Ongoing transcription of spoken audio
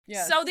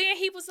Yes. So then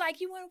he was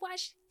like, you want to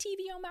watch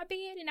TV on my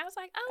bed? And I was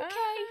like,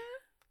 okay.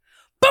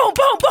 Boom,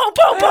 boom, boom,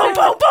 boom, boom,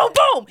 boom, boom,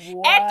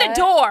 boom. At the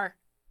door.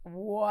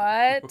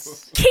 What?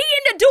 Key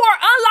in the door,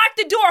 unlock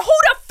the door. Who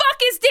the fuck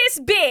is this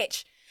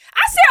bitch?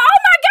 I said, oh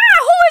my God,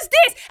 who is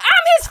this?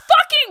 I'm his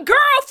fucking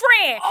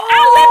girlfriend.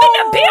 I live in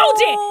the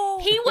building.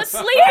 He was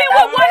sleeping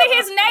with one of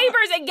his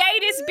neighbors and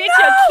gave this bitch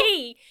a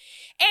key.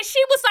 And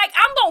she was like,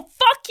 I'm going to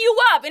fuck you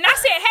up. And I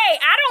said, hey,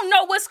 I don't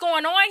know what's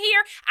going on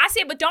here. I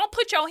said, but don't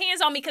put your hands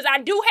on me because I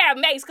do have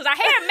mace. Because I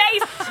had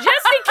mace just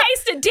in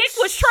case the dick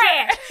was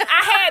trash.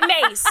 I had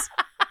mace.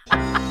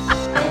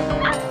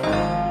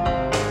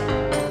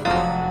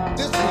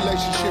 This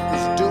relationship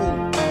is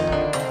doomed.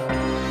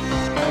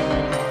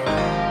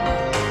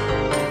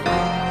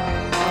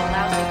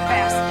 Lousy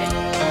bastard.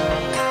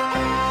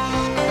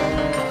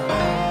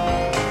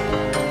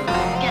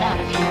 Get out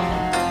of here.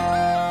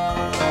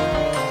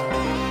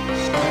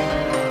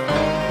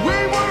 We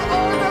were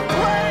on the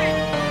plane!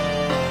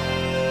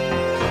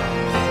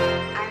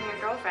 I'm your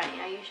girlfriend.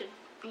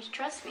 You should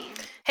trust me.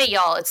 Hey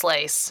y'all, it's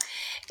Lace.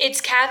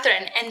 It's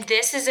Catherine, and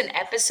this is an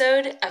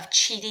episode of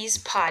Cheaties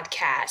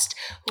Podcast.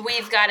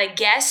 We've got a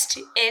guest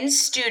in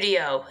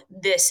studio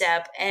this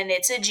ep, and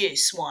it's a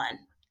juice one.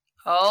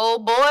 Oh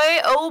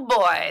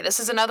boy. This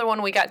is another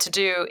one we got to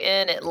do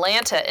in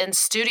Atlanta in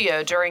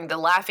studio during the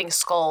Laughing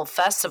Skull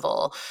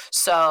Festival.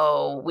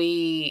 So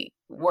we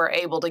were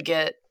able to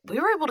get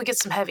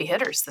some heavy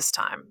hitters this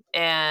time.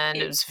 And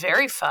it was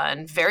very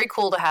fun, very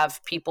cool to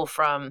have people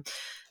from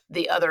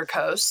the other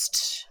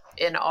coast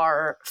in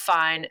our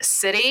fine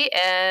city.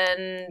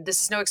 And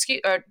this is no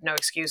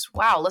excuse.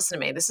 Wow, listen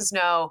to me. This is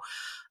no,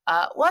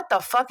 what the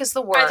fuck is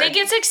the word? I think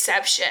it's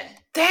exception.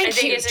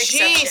 Thank you,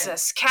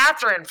 Jesus.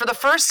 Catherine, for the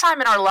first time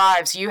in our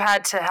lives, you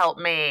had to help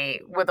me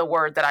with a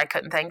word that I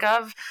couldn't think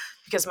of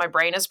because my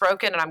brain is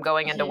broken and I'm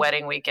going into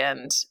wedding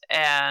weekend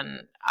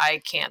and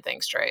I can't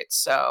think straight.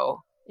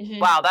 So,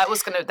 wow,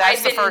 that's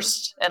the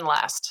first and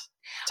last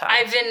time.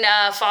 I've been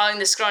following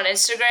this girl on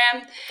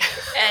Instagram,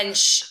 and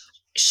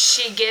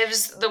she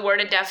gives the word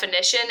a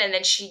definition, and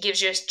then she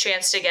gives you a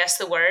chance to guess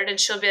the word, and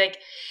she'll be like,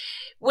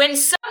 when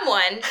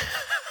someone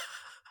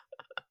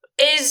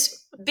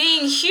is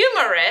being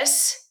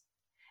humorous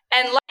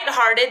and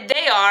lighthearted,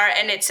 they are,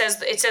 and it says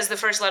the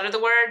first letter of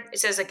the word. It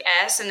says like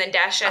S and then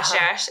dash,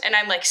 dash, and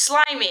I'm like,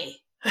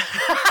 slimy.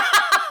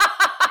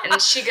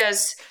 And she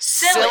goes,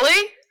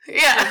 silly?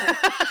 Yeah.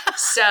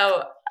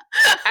 So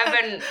I've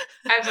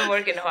been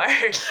working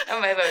hard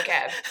on my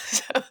vocab.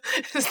 So,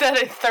 is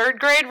that a third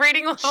grade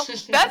reading level?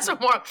 That's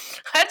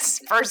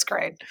first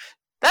grade.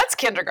 That's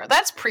kindergarten.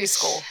 That's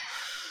preschool.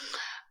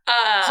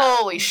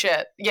 Holy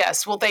shit.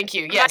 Yes. Well, thank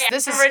you. Yes.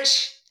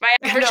 My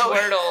average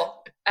Wordle,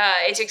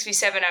 it takes me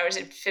 7 hours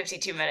and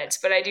 52 minutes,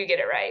 but I do get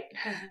it right.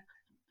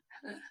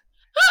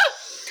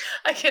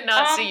 I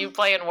cannot see you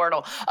playing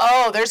Wordle.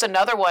 Oh, there's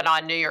another one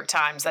on New York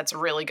Times that's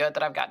really good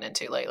that I've gotten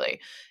into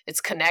lately.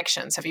 It's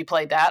Connections. Have you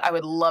played that? I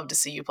would love to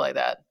see you play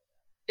that.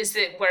 Is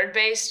it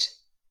word-based?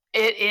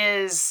 It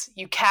is.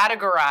 You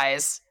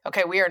categorize.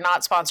 Okay, we are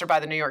not sponsored by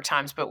the New York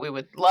Times, but we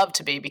would love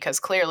to be because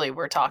clearly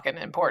we're talking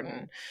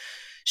important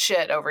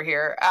shit over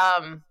here.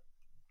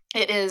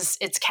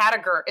 It's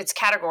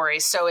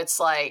categories. So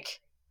it's like,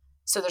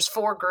 so there's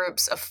 4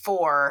 groups of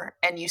 4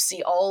 and you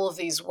see all of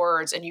these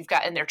words and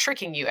they're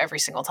tricking you every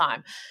single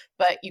time,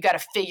 but you got to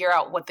figure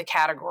out what the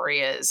category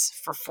is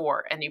for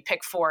 4 and you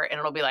pick 4 and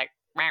it'll be like,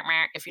 meh,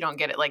 meh. If you don't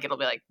get it, like, it'll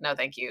be like, no,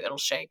 thank you. It'll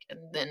shake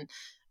and then,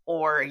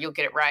 or you'll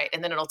get it right.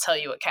 And then it'll tell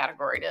you what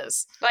category it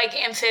is. Like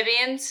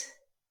amphibians.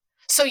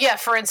 So yeah,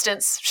 for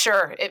instance,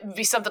 sure, it would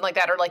be something like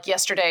that. Or like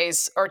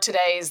yesterday's or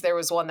today's, there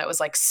was one that was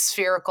like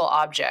spherical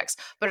objects,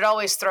 but it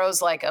always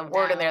throws like a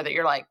word in there that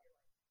you're like,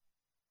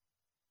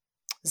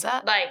 is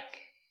that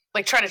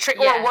like trying to trick,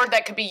 or a word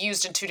that could be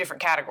used in 2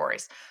 different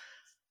categories,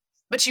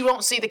 but you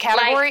won't see the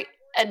category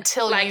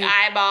until you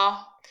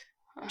eyeball.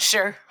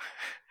 Sure.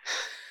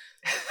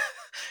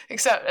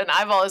 Except an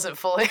eyeball isn't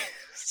fully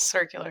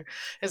circular,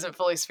 isn't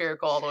fully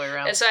spherical all the way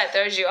around. That's why it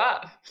throws you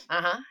off.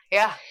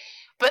 Yeah.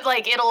 But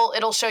like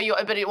it'll show you,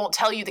 but it won't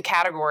tell you the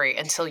category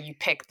until you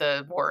pick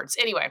the words.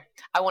 Anyway,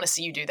 I want to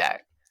see you do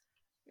that.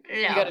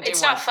 No,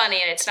 it's not funny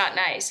and it's not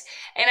nice.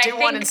 And I think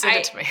one and send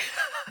it to me.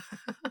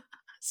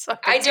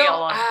 I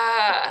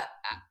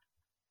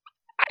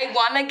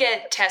want to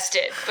get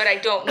tested, but I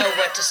don't know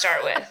what to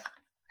start with.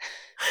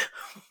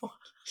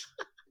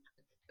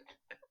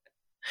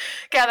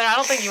 Catherine, I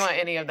don't think you want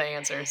any of the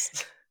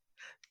answers.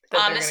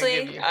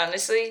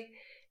 Honestly,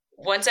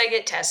 once I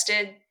get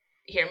tested,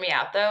 hear me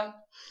out though.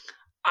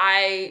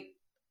 I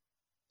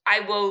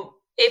will,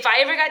 if I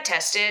ever got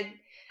tested,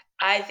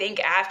 I think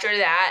after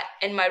that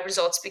and my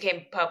results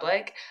became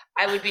public,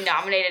 I would be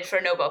nominated for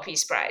a Nobel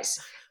Peace Prize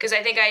because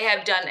I think I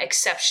have done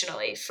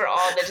exceptionally for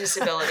all the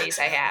disabilities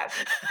I have.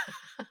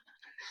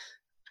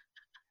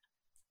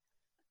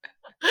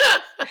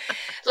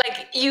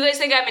 Like, you guys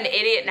think I'm an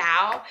idiot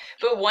now,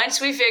 but once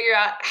we figure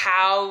out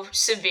how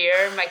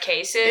severe my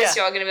case is,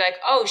 y'all gonna be like,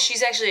 oh,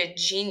 she's actually a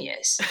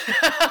genius.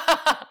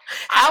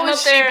 I'm up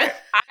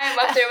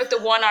there with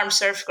the one-armed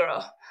surf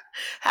girl.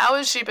 How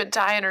has she been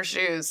tying her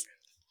shoes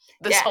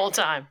this whole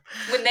time?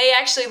 When they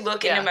actually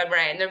look into my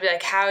brain, they'll be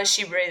like, how is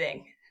she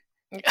breathing?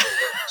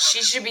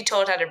 She should be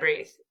told how to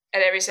breathe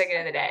at every second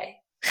of the day.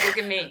 Look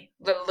at me.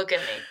 Look at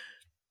me.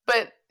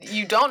 But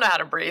you don't know how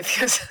to breathe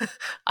because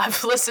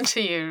I've listened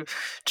to you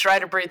try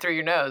to breathe through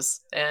your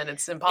nose, and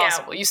it's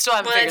impossible. You still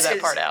haven't figured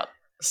that part out.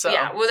 So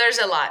yeah, well, there's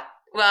a lot.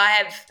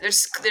 Well,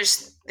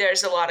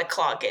 there's a lot of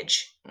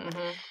cloggage.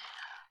 Mm-hmm.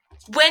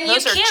 When you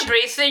can't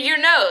breathe through your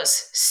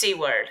nose, C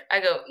word.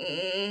 I go,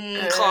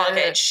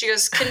 cloggage. She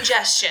goes,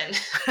 congestion.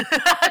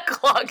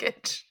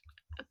 Cloggage.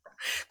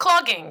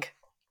 Clogging.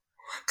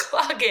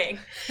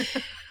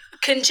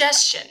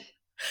 Congestion.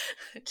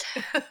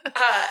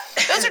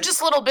 Those are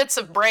just little bits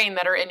of brain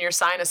that are in your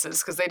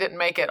sinuses because they didn't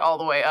make it all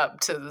the way up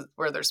to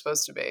where they're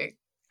supposed to be.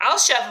 I'll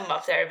shove them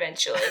up there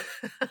eventually.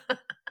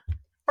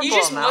 You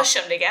just mush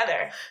them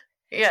together.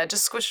 Yeah,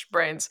 just squish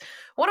brains.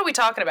 What are we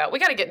talking about? We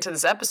got to get into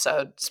this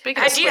episode.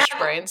 Speaking of squish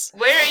brains.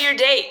 Where are your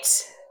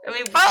dates? I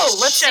mean,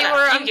 let's see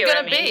where I'm going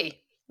to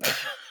be.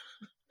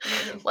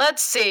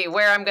 Let's see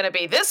where I'm going to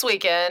be. This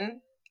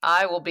weekend,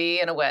 I will be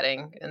in a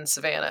wedding in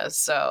Savannah,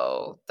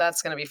 so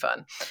that's going to be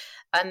fun.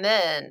 And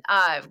then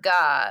I've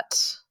got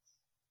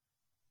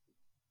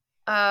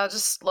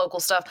just local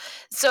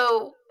stuff.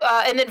 So,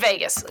 and then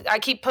Vegas. I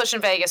keep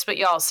pushing Vegas, but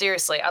y'all,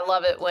 seriously, I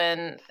love it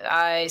when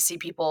I see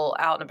people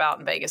out and about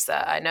in Vegas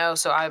that I know.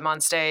 So I'm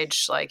on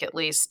stage like at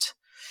least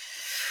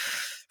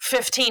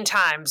 15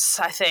 times,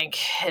 I think,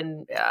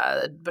 in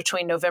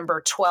between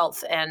November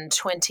 12th and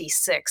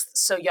 26th.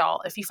 So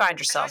y'all, if you find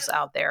yourselves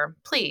out there,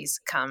 please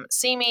come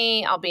see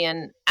me. I'll be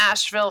in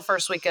Asheville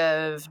first week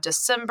of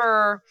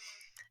December.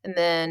 And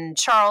then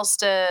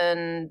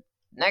Charleston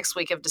next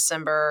week of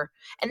December.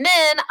 And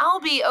then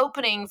I'll be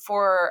opening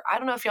for, I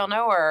don't know if y'all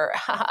know her,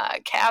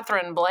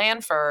 Catherine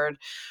Blanford,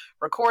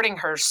 recording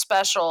her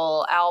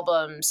special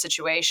album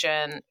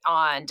Situation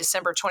on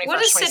December 21st, what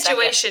does 22nd,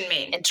 Situation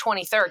mean? And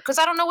 23rd. Because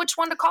I don't know which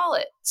one to call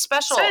it.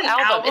 Special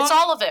album. It's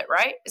all of it,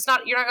 right?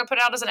 You're not going to put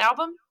it out as an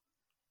album?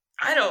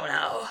 I don't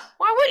know.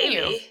 Why wouldn't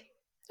you?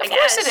 Of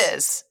course it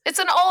is. It's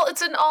an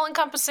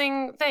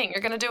all-encompassing thing.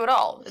 You're going to do it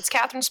all. It's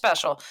Catherine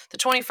Special, the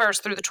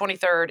 21st through the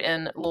 23rd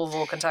in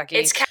Louisville, Kentucky.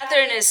 It's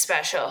Catherine is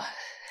Special.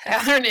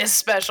 Catherine is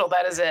Special.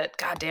 That is it.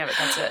 God damn it.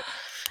 That's it.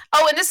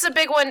 Oh, and this is a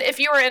big one. If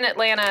you are in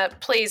Atlanta,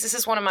 please, this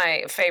is one of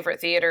my favorite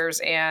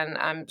theaters, and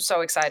I'm so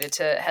excited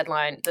to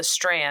headline The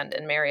Strand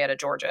in Marietta,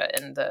 Georgia,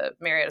 in the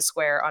Marietta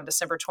Square on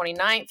December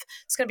 29th.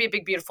 It's going to be a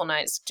big, beautiful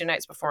night. It's 2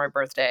 nights before my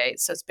birthday,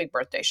 so it's a big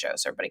birthday show,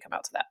 so everybody come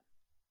out to that.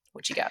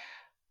 What you got?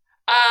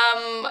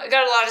 I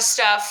got a lot of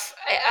stuff.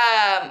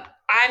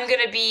 I'm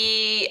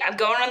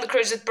going on the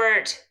cruise with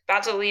Bert,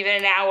 about to leave in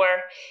an hour,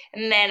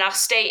 and then I'll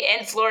stay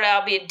in Florida.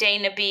 I'll be at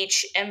Dania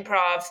Beach Beach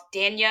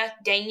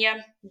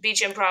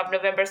Improv,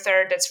 November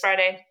 3rd. That's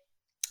Friday.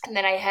 And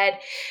then I head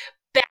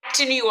back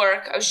to New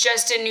York. I was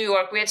just in New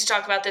York. We had to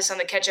talk about this on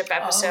the catch-up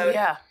episode.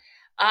 Oh, yeah.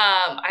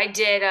 I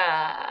did,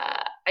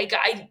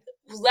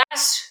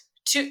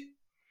 2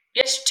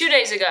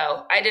 days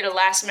ago, I did a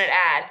last-minute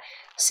ad,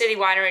 City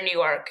Winery in New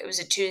York. It was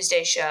a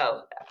Tuesday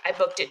show. I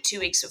booked it 2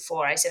 weeks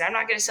before. I said, I'm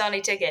not going to sell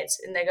any tickets.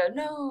 And they go,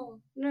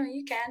 no,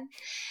 you can.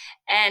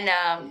 And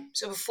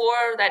so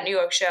before that New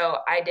York show,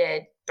 I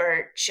did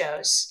Bert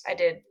shows. I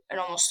did an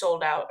almost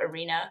sold out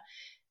arena,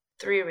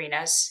 3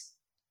 arenas.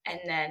 And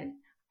then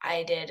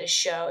I did a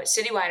show at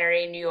City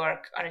Winery in New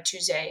York on a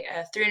Tuesday,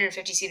 a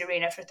 350-seat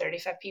arena for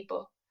 35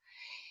 people.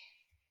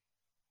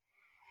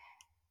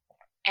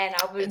 And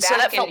I'll be back. So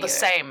that felt the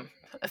same.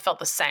 It felt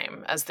the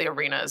same as the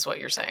arena is what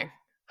you're saying.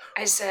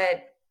 I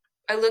said,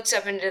 I looked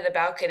up into the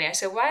balcony. I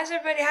said, why is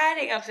everybody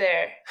hiding up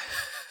there?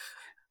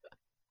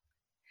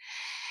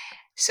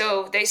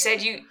 So they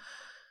said, you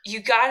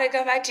got to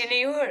come back to New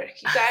York.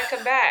 You got to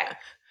come back.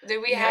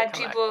 Then we had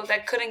people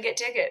that couldn't get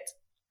tickets.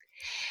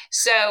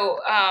 So,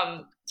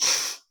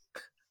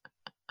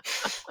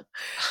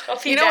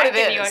 you know what it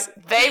is?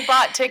 They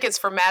bought tickets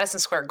for Madison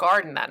Square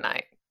Garden that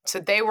night. So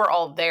they were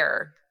all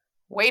there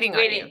waiting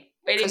on you.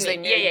 Because they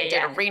knew you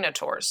did arena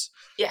tours.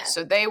 Yeah.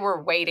 So they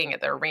were waiting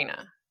at the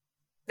arena.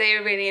 They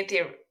were waiting at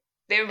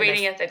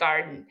the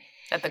garden.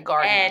 At the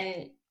garden.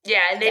 And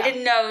they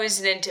didn't know it was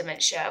an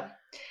intimate show.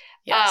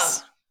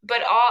 Yes.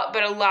 But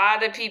a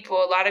lot of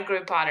people, a lot of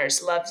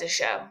Grouponers love the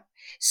show.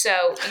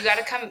 So you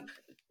gotta come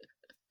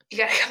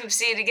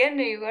see it again,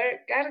 New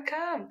York. Gotta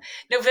come.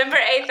 November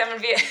 8th, I'm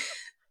gonna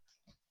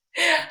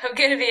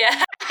be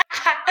at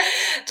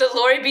the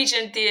Laurie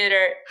Beecham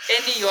Theater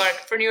in New York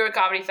for New York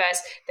Comedy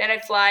Fest. Then I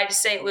fly to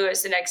St.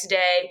 Louis the next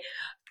day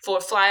for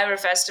Flyover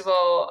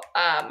Festival.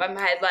 I'm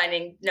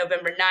headlining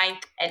November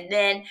 9th. And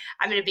then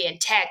I'm going to be in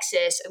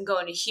Texas. I'm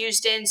going to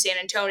Houston, San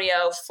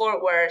Antonio,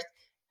 Fort Worth,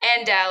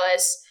 and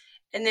Dallas.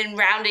 And then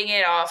rounding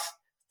it off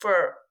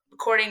for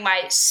recording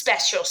my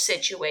special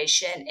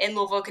situation in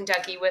Louisville,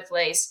 Kentucky with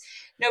Lace.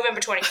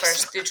 November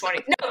 21st through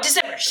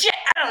December. Shit,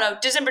 I don't know.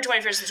 December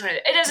 21st through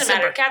 20th. It doesn't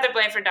matter.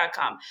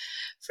 CatherineBlanford.com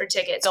for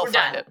tickets. They'll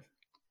find it.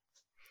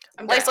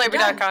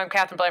 LaceLabor.com,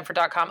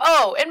 CatherineBlanford.com.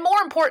 Oh, and more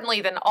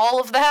importantly than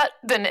all of that,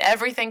 than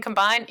everything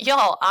combined,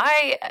 y'all,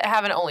 I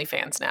have an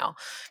OnlyFans now.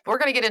 We're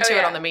going to get into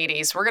it on the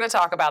meaties. We're going to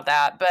talk about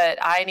that, but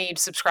I need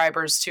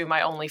subscribers to my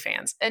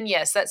OnlyFans. And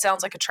yes, that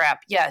sounds like a trap.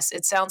 Yes,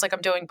 it sounds like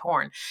I'm doing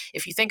porn.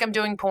 If you think I'm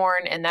doing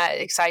porn and that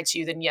excites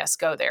you, then yes,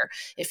 go there.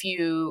 If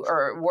you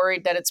are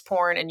worried that it's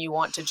porn and you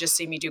want to just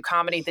see me do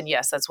comedy, then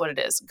yes, that's what it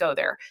is. Go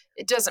there.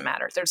 It doesn't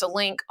matter. There's a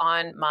link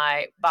on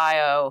my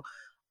bio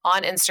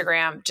on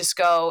Instagram. Just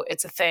go.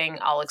 It's a thing.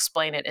 I'll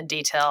explain it in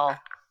detail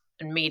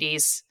and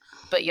meaties.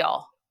 But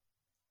y'all,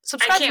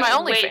 subscribe to my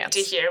OnlyFans. I can't wait to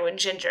hear what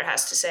Ginger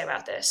has to say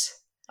about this.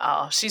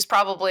 Oh, she's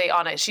probably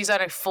on it. She's on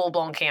a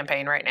full-blown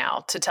campaign right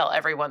now to tell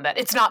everyone that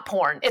it's not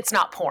porn. It's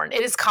not porn. It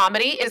is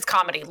comedy. It is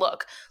comedy.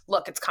 Look,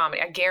 it's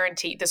comedy. I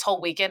guarantee this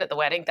whole weekend at the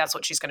wedding, that's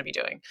what she's going to be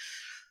doing.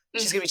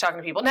 She's going to be talking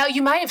to people. Now,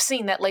 you might have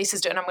seen that Lace is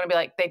doing. I'm going to be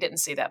like, they didn't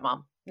see that,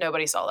 Mom.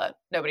 Nobody saw that.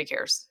 Nobody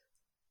cares.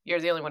 You're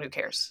the only one who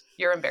cares.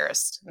 You're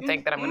embarrassed and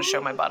think that I'm going to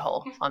show my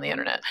butthole on the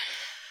internet.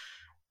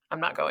 I'm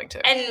not going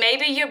to. And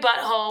maybe your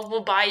butthole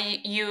will buy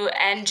you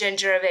and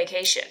Ginger a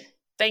vacation.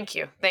 Thank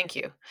you. Thank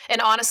you.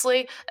 And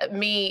honestly,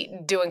 me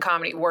doing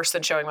comedy worse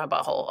than showing my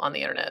butthole on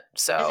the internet.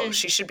 So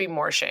she should be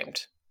more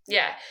ashamed.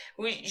 Yeah.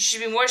 You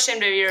should be more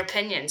ashamed of your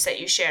opinions that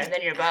you share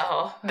than your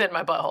butthole. Than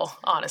my butthole,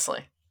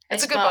 honestly.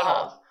 It's a good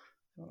butthole.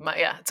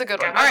 It's a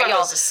good one. My all right,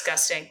 y'all.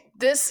 Disgusting.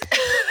 This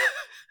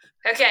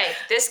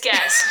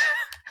guest.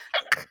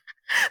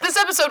 This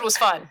episode was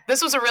fun.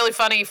 This was a really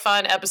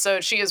fun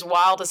episode. She is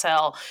wild as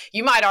hell.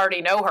 You might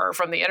already know her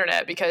from the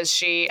internet because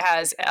she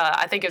has,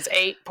 I think it's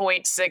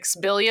 8.6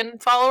 billion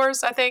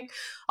followers, I think,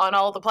 on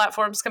all the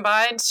platforms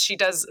combined. She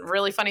does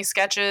really funny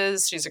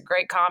sketches. She's a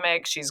great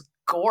comic. She's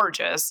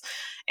gorgeous.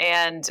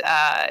 And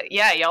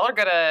y'all are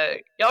gonna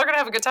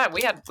have a good time.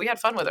 We had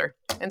fun with her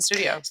in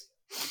studio.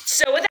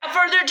 So without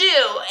further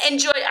ado,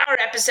 enjoy our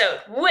episode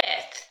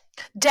with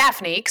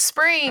DAPHNIQUE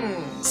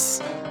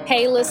Springs.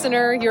 Hey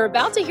listener, you're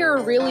about to hear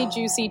a really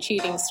juicy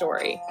cheating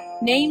story.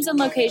 Names and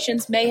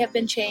locations may have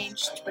been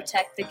changed to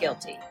protect the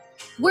guilty.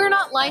 We're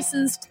not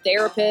licensed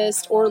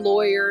therapists or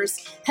lawyers.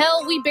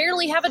 Hell, we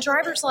barely have a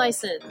driver's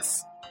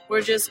license.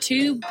 We're just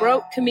two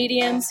broke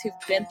comedians who've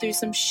been through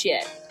some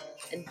shit.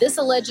 And this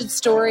alleged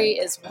story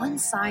is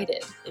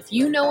one-sided. If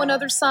you know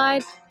another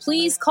side,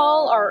 please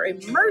call our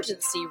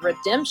emergency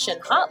redemption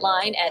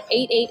hotline at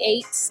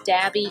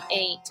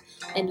 888-STABBY-8.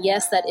 And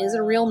yes, that is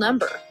a real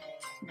number.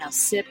 Now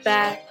sit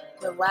back,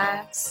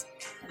 relax,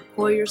 and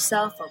pour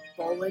yourself a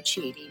bowl of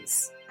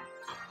Cheeties.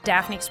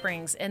 DAPHNIQUE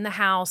Springs in the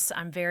house.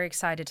 I'm very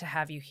excited to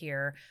have you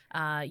here.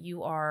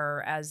 You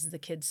are, as the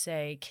kids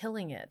say,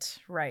 killing it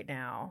right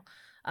now.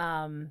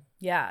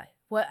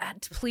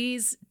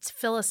 Please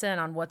fill us in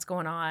on what's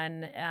going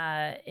on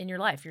in your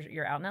life.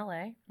 You're out in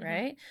LA,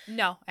 right?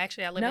 No,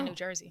 actually, I live in New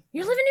Jersey.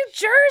 You live in New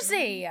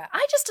Jersey.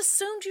 I just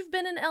assumed you've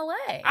been in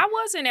LA. I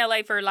was in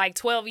LA for like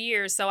 12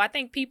 years, so I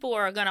think people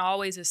are going to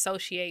always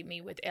associate me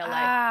with LA.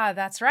 Ah,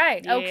 that's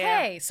right. Yeah.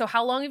 Okay, so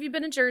how long have you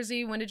been in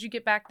Jersey? When did you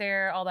get back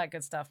there? All that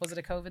good stuff. Was it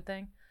a COVID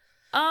thing?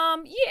 I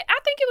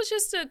think it was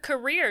just a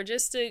career,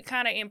 just to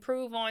kind of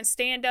improve on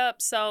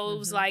stand-up. So it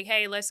was like,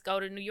 hey, let's go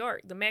to New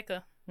York, the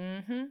Mecca.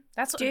 Mm-hmm.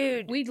 That's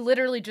dude. We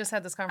literally just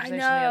had this conversation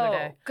the other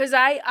day. Because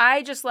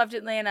I just left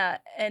Atlanta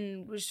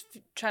and was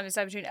trying to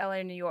decide between LA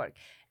and New York,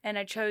 and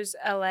I chose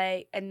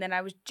LA. And then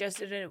I was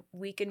just in a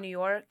week in New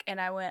York, and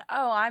I went,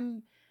 "Oh,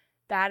 I'm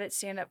bad at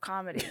stand-up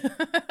comedy."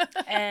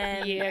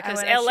 And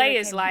because LA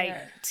is like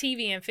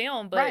TV and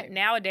film, but right.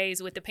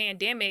 Nowadays with the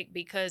pandemic,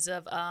 because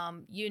of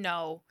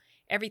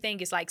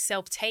everything is like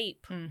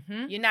self-tape.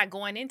 Mm-hmm. You're not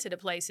going into the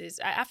places.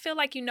 I feel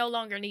like you no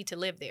longer need to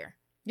live there.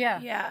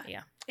 Yeah.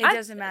 It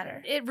doesn't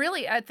matter.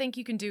 I think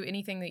you can do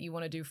anything that you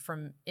want to do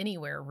from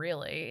anywhere,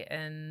 really.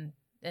 And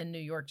New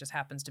York just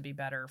happens to be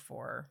better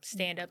for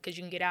stand-up because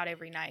you can get out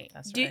every night.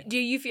 That's right. Do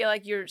you feel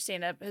like your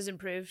stand-up has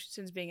improved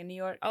since being in New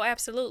York? Oh,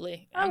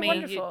 absolutely. Oh,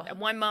 wonderful.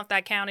 1 month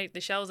I counted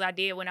the shows I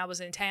did when I was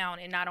in town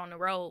and not on the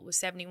road was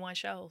 71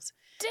 shows.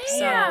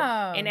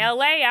 Damn. So in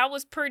LA, I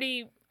was pretty,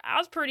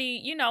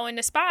 in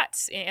the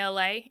spots in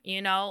LA,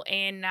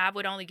 and I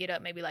would only get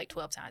up maybe like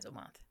 12 times a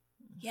month.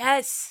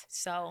 Yes.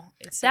 So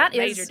it's a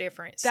major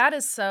difference. That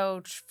is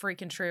so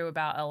freaking true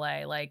about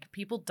LA. Like,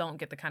 people don't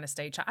get the kind of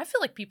stage time. I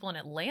feel like people in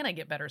Atlanta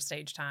get better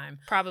stage time.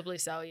 Probably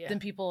so, yeah. Than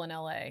people in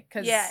LA.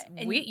 Because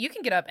you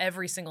can get up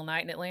every single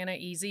night in Atlanta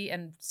easy,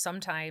 and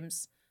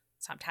sometimes,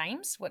 am I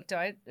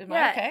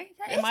okay?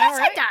 Am I all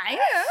right?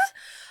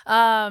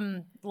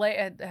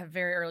 I have a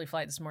very early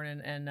flight this morning,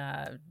 and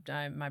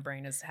my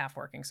brain is half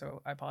working,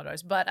 so I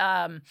apologize.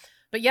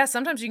 But yeah,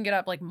 sometimes you can get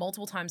up like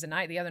multiple times a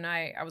night. The other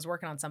night, I was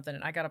working on something,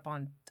 and I got up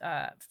on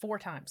 4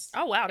 times.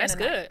 Oh wow, that's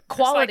good.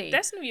 Quality.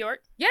 That's New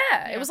York.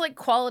 Yeah, it was like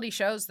quality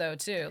shows though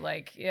too.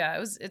 Like,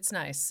 yeah, it's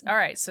nice. All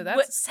right, so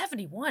that's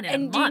 71 in a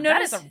month. Do you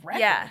notice, that is a record.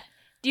 Yeah.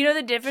 Do you know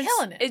the difference?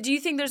 Killing it. Do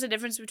you think there's a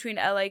difference between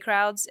LA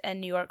crowds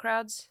and New York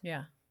crowds?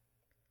 Yeah.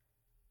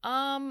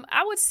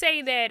 I would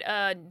say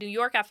that New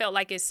York, I felt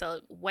like it's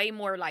way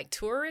more like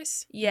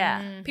tourists.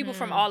 Yeah. People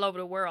from all over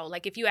the world.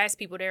 Like if you ask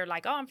people, they're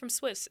like, "Oh, I'm from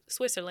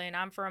Switzerland.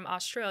 I'm from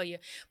Australia."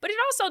 But it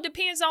also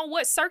depends on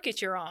what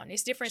circuit you're on.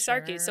 It's different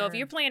circuits. So if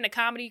you're playing the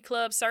comedy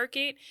club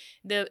circuit,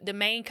 the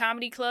main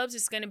comedy clubs,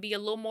 it's going to be a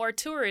little more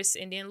tourists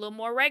and then a little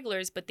more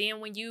regulars. But then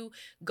when you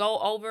go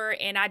over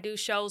and I do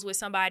shows with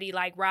somebody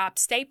like Rob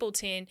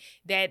Stapleton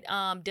that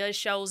does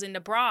shows in the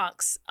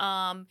Bronx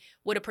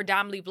with a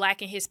predominantly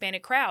Black and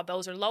Hispanic crowd,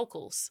 those are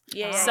locals.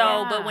 Yeah.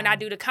 So, but when I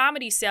do the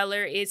Comedy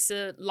Cellar, it's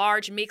a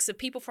large mix of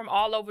people from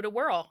all over the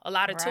world. A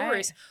lot of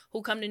tourists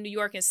who come to New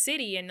York and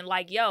city and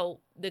like,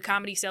 yo, the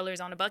Comedy Cellar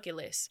is on the bucket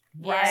list.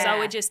 Yeah.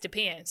 So it just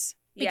depends.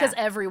 Because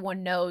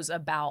everyone knows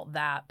about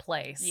that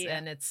place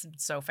and it's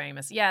so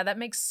famous. Yeah, that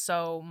makes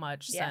so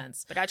much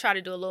sense. But I try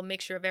to do a little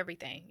mixture of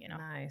everything, you know.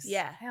 Nice.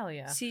 Yeah. Hell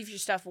yeah. See if your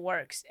stuff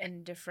works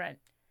in different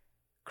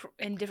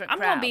I'm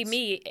crowds. gonna be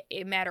me,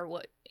 it matter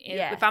what.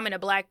 If I'm in a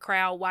Black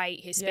crowd,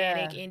 white,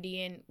 Hispanic,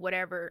 Indian,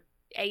 whatever,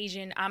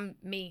 Asian, I'm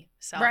me.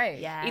 So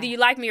Yeah. either you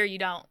like me or you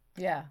don't.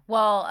 Yeah.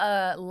 Well,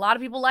 a lot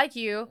of people like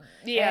you.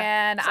 Yeah.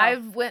 And I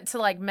went to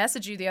like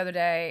message you the other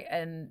day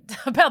and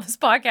about this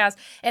podcast,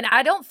 and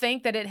I don't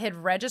think that it had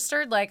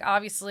registered. Like,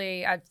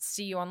 obviously, I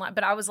see you online,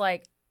 but I was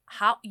like,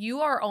 how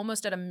you are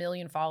almost at 1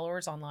 million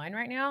followers online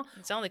right now?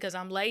 It's only because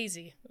I'm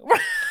lazy.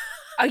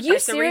 Are you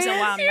That's serious? the reason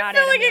why I'm You not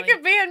feel at like 1 million. it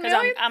could be 1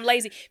 million? I'm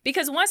lazy.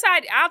 Because once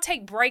I'll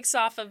take breaks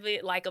off of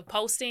it, like of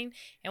posting.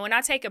 And when I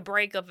take a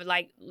break of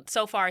like,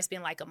 so far it's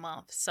been like a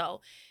month.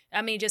 So,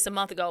 I mean, just a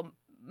month ago,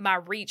 my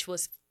reach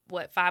was,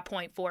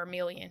 5.4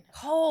 million.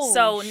 Holy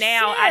So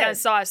now I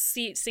done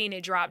shit. seen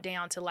it drop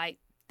down to like,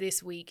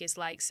 this week it's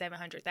like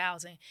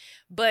 700,000.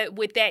 But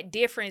with that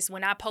difference,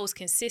 when I post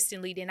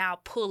consistently, then I'll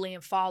pull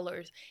in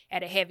followers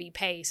at a heavy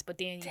pace. But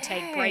then you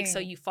take breaks, so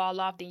you fall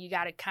off, then you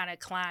got to kind of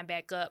climb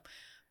back up.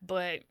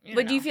 But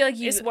do you feel like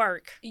it's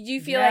work? Do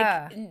you feel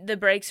like the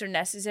breaks are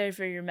necessary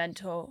for your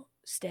mental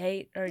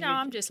state? Or No,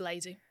 I'm just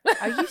lazy.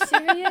 Are you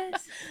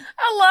serious?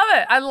 I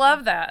love it. I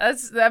love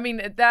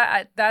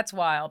that. That's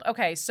wild.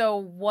 Okay, so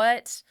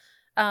what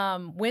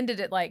when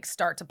did it like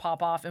start to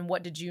pop off, and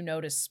what did you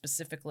notice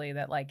specifically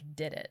that like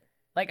did it?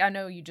 Like, I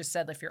know you just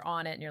said if you're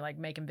on it and you're like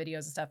making videos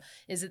and stuff,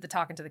 is it the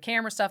talking to the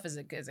camera stuff? Is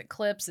it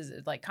clips? Is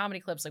it like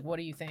comedy clips? Like, what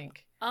do you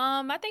think?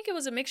 I think it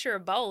was a mixture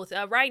of both.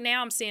 Right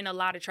now I'm seeing a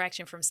lot of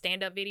traction from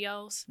stand-up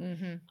videos.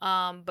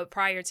 But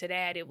prior to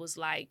that, it was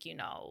like,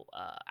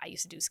 I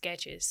used to do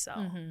sketches, so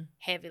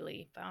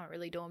heavily, but I don't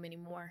really do them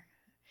anymore.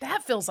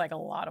 That feels like a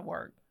lot of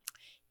work.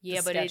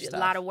 Yeah, but it's a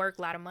lot of work,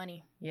 a lot of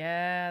money.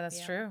 Yeah,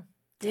 that's true.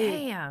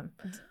 Damn.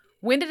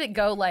 When did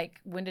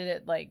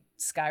it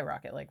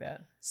skyrocket like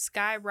that?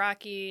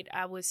 Skyrocket,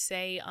 I would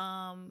say,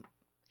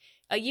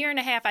 a year and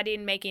a half, I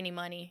didn't make any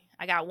money.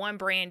 I got one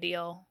brand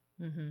deal,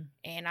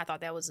 and I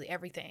thought that was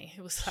everything.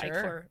 It was like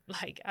for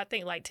I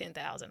think like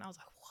 10,000. I was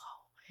like,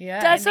 whoa.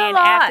 Yeah, that's and then a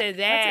lot. After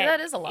that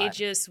is a lot. It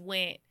just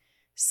went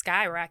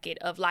skyrocket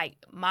of like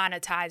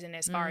monetizing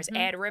as far as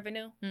ad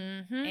revenue,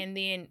 and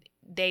then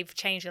they've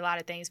changed a lot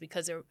of things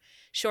because of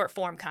short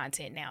form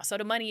content now. So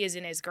the money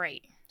isn't as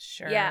great.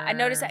 Sure. Yeah, I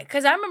noticed that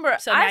because I remember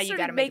So now I you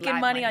started gotta make making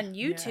live money money. on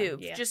YouTube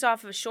Yeah. just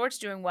off of shorts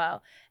doing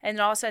well, and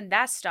then all of a sudden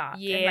that stopped.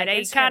 and, Yeah, like,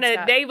 they Instagram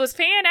stopped. they was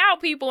paying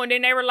out people, and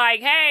then they were like,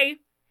 hey,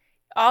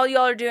 all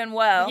y'all are doing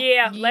well.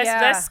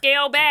 let's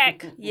scale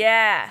back.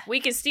 Yeah.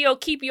 We can still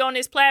keep you on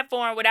this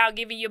platform without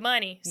giving you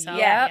money. So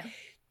Yeah.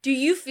 Do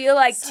you feel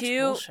like Such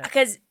too? bullshit.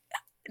 Because,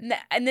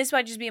 and this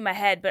might just be in my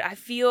head, but I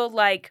feel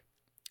like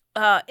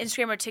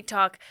Instagram or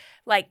TikTok,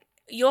 like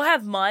you'll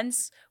have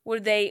months where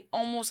they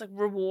almost like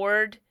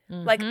reward.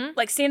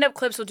 Like stand-up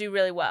clips will do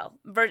really well.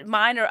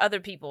 Mine or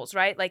other people's,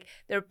 right? Like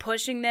they're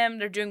pushing them,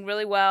 they're doing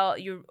really well,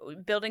 you're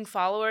building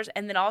followers,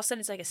 and then all of a sudden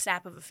it's like a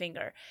snap of a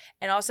finger.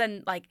 And all of a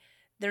sudden, like,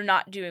 they're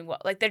not doing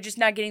well. Like they're just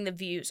not getting the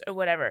views or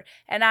whatever.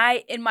 And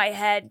I, in my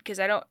head, because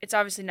it's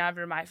obviously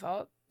never my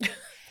fault. Of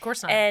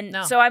course not. And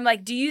No. so I'm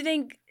like, do you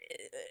think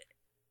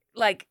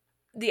like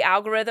the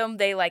algorithm,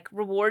 they like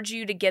reward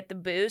you to get the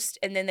boost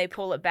and then they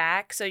pull it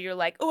back? So you're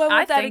like, oh, I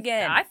want that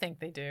again. I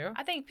think they do.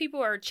 I think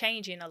people are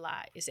changing a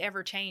lot. It's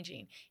ever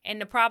changing. And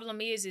the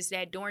problem is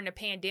that during the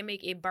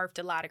pandemic, it birthed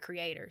a lot of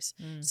creators.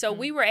 So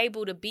we were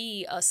able to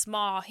be a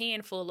small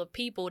handful of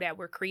people that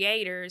were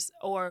creators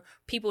or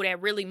people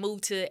that really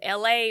moved to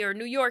LA or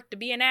New York to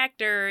be an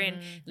actor. And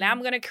now I'm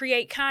going to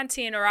create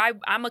content, or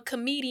I'm a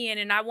comedian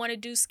and I want to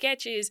do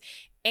sketches.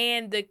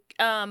 And the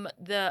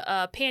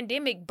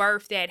pandemic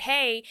birthed that,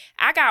 hey,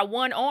 I got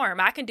one arm,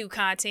 I can do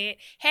content.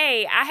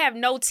 Hey, I have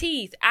no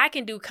teeth, I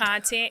can do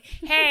content.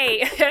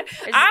 Hey,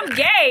 I'm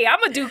gay, I'm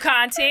gonna do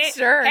content.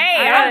 Sure.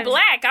 Hey, Yeah. I'm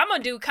black, I'm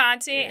gonna do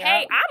content. Yeah.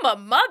 Hey, I'm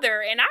a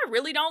mother and I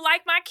really don't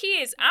like my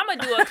kids, I'm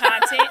gonna do a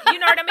content. You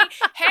know what I mean?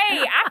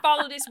 Hey, I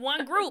follow this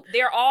one group.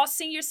 They're all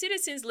senior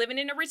citizens living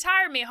in a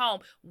retirement home.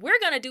 We're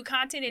gonna do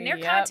content, and their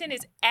content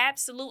is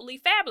absolutely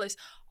fabulous.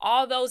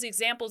 All those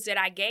examples that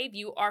I gave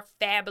you are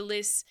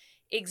fabulous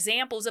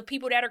examples of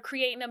people that are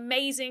creating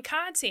amazing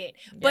content.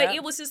 But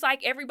it was just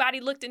like everybody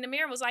looked in the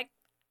mirror and was like,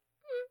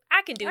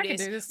 I can do I can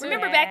this. do this too.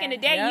 Remember back in the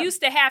day, Yep. you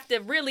used to have to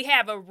really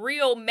have a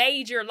real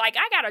major, like,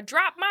 I got to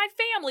drop my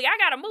family. I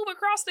got to move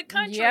across the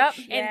country. Yep.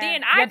 And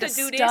then You I had could to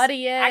do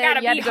study this. it. I got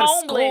to You had be to go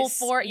to school homeless.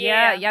 for it.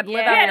 Yeah, you had to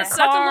live You out had in to a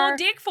suck a car. little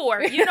dick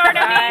for it. You know what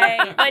I mean?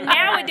 Right. But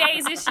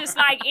nowadays, it's just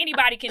like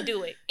anybody can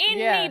do it.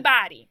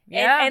 Anybody.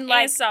 Yeah. And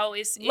like so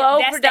low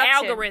that's production. the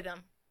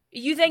algorithm.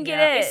 you think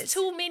Yeah. it is. It's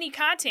too many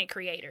content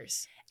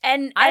creators.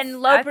 and I low think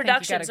you got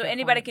production, a so good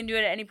anybody point. can do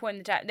it at any point in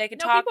the time. They can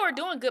No, talk. people are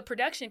doing good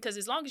production because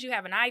as long as you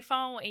have an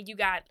iPhone and you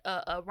got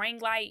a ring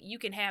light, you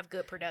can have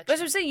good production.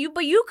 That's what I'm saying.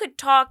 You could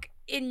talk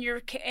in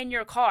your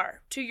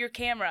car to your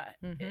camera,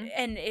 Mhm.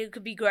 and it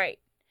could be great.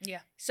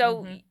 Yeah.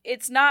 So Mhm.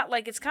 it's not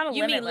like it's kind of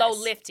You mean limitless.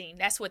 low lifting.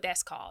 That's what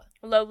that's called.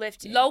 Low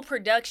lifting. Low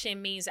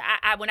production means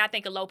I when I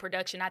think of low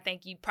production, I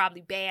think you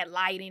probably bad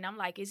lighting. I'm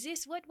like, is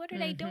this what are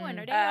they doing?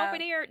 Are they over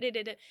there?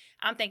 Da-da-da.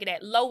 I'm thinking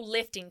that low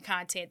lifting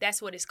content. That's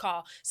what it's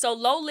called. So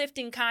low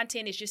lifting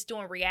content is just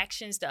doing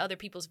reactions to other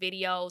people's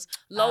videos.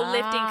 Low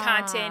lifting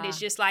content is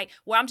just like,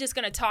 well, I'm just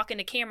gonna talk in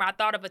the camera. I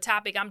thought of a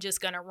topic, I'm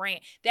just gonna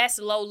rant. That's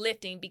low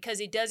lifting because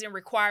it doesn't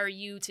require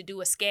you to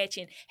do a sketch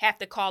and have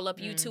to call up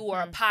YouTube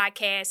or a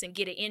podcast and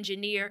get an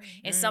engineer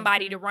and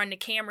somebody to run the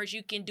cameras.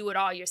 You can do it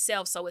all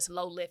yourself, so it's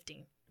low lifting.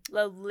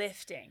 Low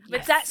lifting.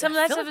 But Yes. some of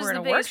that I feel stuff like is we're the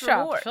in a biggest workshop.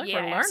 I reward. feel like Yeah,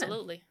 we're learning.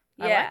 absolutely.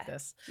 I Yeah. like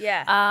this.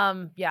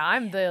 Yeah. Yeah,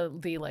 I'm the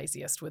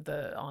laziest with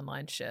the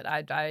online shit.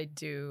 I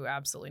do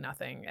absolutely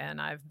nothing, and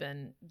I've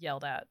been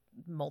yelled at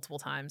multiple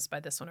times by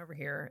this one over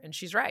here, and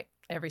she's right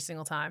every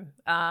single time.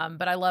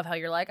 But I love how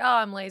you're like, oh,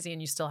 I'm lazy,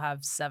 and you still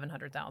have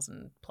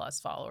 700,000 plus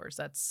followers.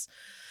 That's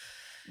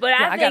But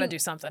I got to think- do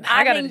something.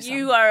 I gotta think do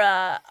you something.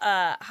 are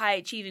a high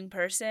achieving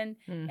person,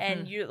 Mhm.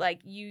 and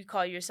you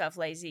call yourself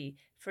lazy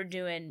for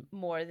doing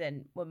more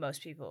than what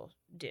most people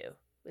do.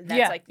 That's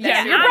yeah, like yeah,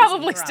 that's you're your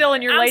probably still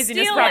in barometer. your I'm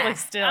laziness. still- Probably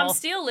still. I'm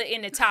still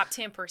in the top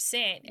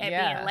 10% at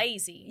Yeah. being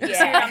lazy. You Yeah.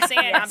 see what I'm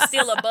saying? Yes. I'm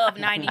still above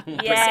 90%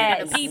 of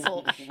Yes. the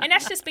people. And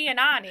that's just being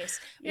honest.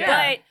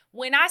 Yeah. But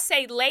when I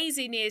say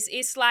laziness,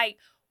 it's like,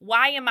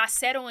 why am I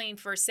settling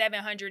for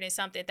 700 and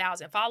something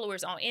thousand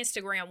followers on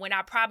Instagram when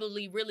I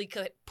probably really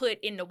could put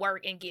in the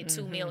work and get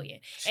 2 million?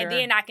 Sure. And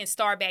then I can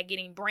start back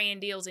getting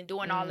brand deals and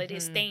doing all of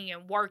this thing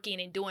and working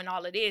and doing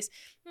all of this.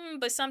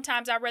 But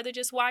sometimes I'd rather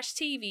just watch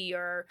TV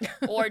or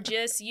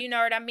just, you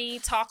know what I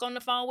mean, talk on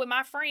the phone with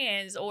my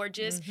friends or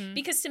just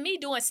because to me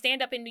doing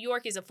stand up in New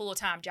York is a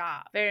full-time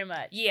job. Very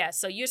much. Yeah,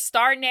 so you're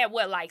starting at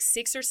what, like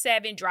 6 or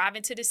 7,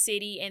 driving to the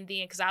city, and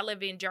then because I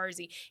live in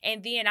Jersey,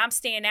 and then I'm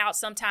staying out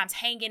sometimes,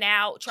 hanging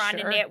out, trying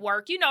to Sure.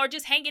 network, you know, or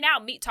just hanging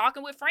out,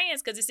 talking with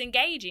friends because it's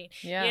engaging.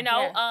 Yeah. You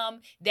know,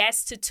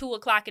 that's to 2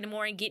 o'clock in the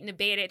morning, getting to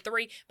bed at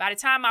 3. By the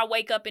time I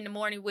wake up in the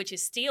morning, which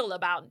is still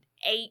about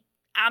 8.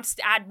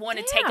 I'd want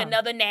to take Damn.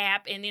 another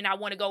nap, and then I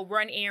want to go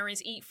run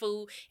errands, eat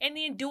food, and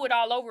then do it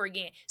all over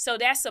again. So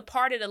that's a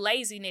part of the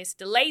laziness.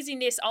 The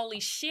laziness only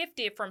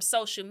shifted from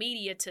social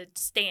media to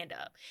stand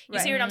up. You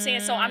see what I'm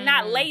saying? So I'm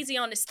not lazy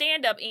on the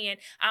stand up end.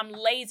 I'm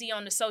lazy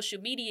on the social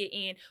media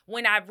end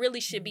when I really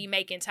should be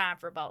making time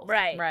for both.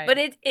 Right. Right. But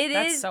it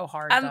That's is so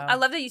hard. I though.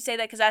 love that you say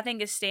that because I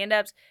think as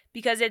stand-ups,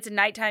 because it's a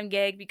nighttime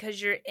gig,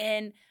 because you're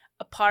in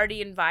a party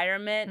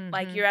environment,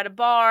 like you're at a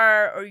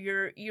bar or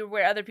you're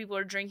where other people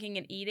are drinking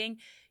and eating,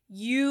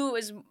 you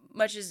as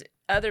much as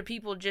other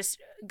people just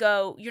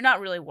go, you're not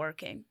really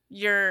working.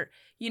 You're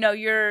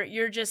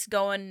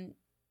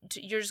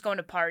just going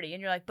to party,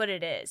 and you're like, but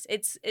it is.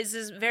 It's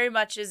as very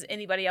much as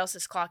anybody else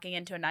is clocking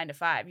into a 9 to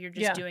 5. You're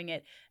just Yeah. doing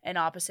it in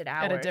opposite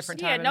hours. At a different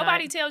time. Yeah, of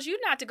nobody night. tells you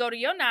not to go to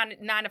your 9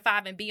 to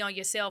 5 and be on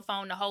your cell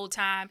phone the whole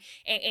time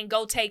and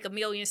go take a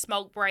million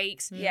smoke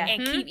breaks Yeah.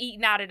 and keep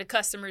eating out of the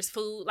customer's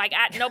food. Like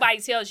nobody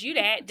tells you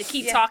that to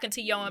keep Yeah. talking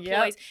to your Yep.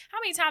 employees. How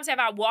many times have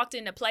I walked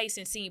into a place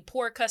and seen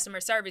poor customer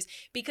service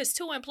because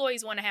 2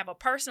 employees want to have a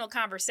personal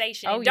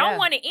conversation and don't yeah.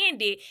 want to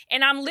end it,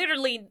 and I'm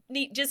literally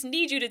just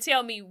need you to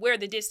tell me where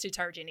the dish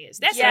detergent is.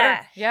 That's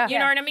Yeah. it. Yeah. You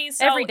know what I mean?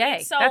 So Every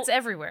day. So That's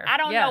everywhere. I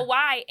don't Yeah. know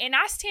why. And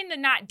I tend to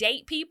not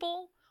date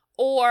people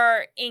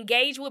or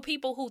engage with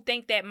people who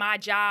think that my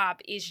job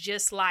is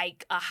just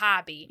like a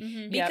hobby.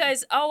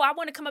 Because, I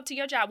want to come up to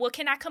your job. Well,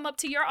 can I come up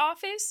to your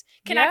office?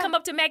 Can I Yeah. come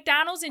up to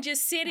McDonald's and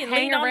just sit and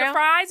Hang lean on the around?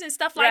 fries and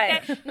stuff like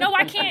Right. that? No,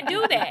 I can't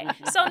do that.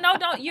 So no,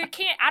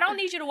 I don't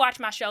need you to watch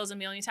my shows a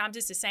million times.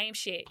 It's the same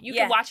shit. You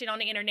Yeah. can watch it on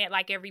the internet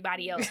like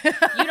everybody else.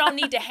 You don't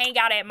need to hang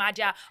out at my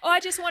job. Oh,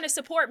 I just want to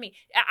support me.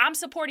 I'm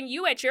supporting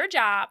you at your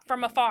job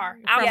from afar.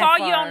 I'll From call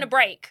you afar. on the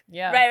break.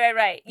 Yeah.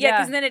 Right. Yeah, Yeah.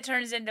 because then it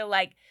turns into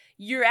like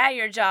you're at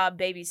your job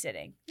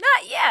babysitting.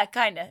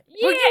 Kind of.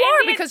 Well, Yeah, you are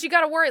and then- because you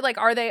got to worry. Like,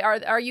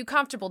 are you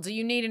comfortable? Do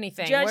you need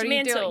anything? What are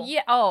you doing? Judgmental.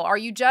 Yeah. Oh, are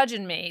you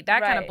judging me?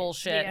 That kind of Right.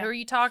 bullshit. Yeah. Who are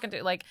you talking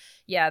to? Like,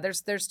 yeah.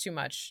 There's too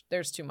much.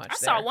 There's too much. I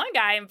there. saw one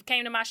guy and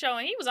came to my show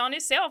and he was on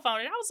his cell phone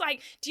and I was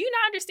like, do you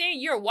not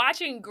understand you're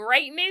watching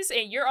greatness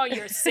and you're on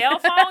your cell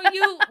phone,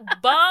 you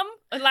bum?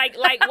 Like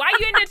why you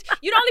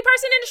you're the only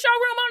person in the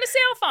showroom on the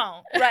cell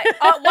phone.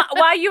 Right.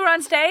 While you were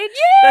on stage?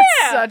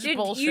 That's such Dude,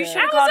 bullshit. you should I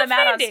have was called him out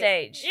on offended.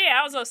 stage. Yeah,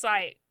 I was just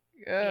like,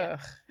 Ugh.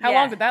 How Yeah.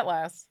 long did that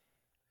last?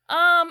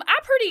 I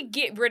pretty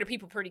get rid of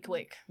people pretty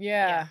quick.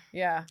 Yeah.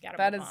 Gotta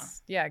That move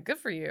is, good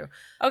for you.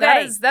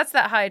 Okay. That's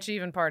that high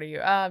achieving part of you.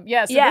 So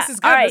Yeah, this is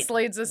good. all right. This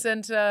leads us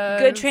into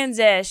Good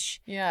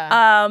transition.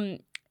 Yeah.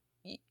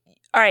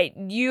 All right,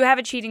 you have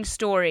a cheating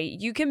story.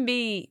 You can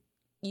be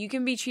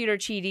cheater,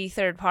 cheaty,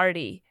 third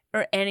party,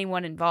 or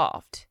anyone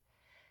involved.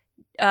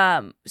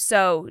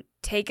 So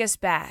take us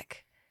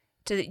back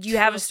to you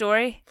have a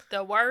story?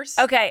 The worst.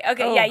 Okay, Oh,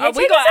 yeah. Are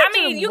we take going? us I up to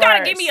mean, the you gotta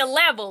give worst. me a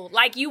level.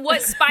 Like,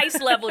 what spice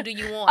level do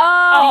you want?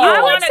 Oh, do you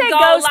I would wanna say go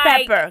ghost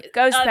like, pepper.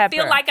 Ghost pepper.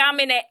 Feel like I'm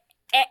in an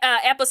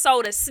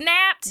episode of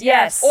Snapped?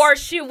 Yes. Or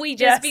should we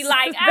just be Yes.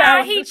 like,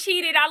 That he was-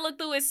 cheated. I looked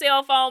through his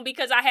cell phone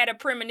because I had a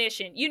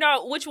premonition. You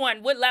know, which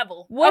one? What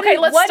level? What Okay, do-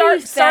 let's what do you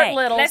start think?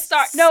 little. Let's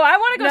start. No, I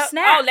want to go No,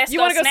 snap. Oh, let's You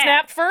go want to go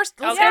snap first?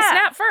 Let's go Okay.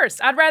 snap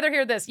first. I'd rather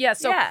hear this. Yeah.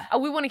 So Yeah.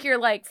 we want to hear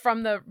like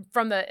from the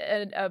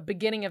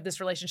beginning of this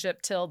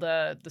relationship till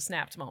the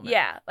snapped moment.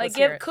 Yeah, like Let's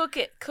hear it. cook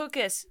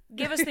us.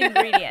 Give us the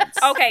ingredients.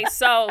 Okay,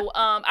 so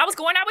I was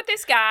going out with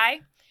this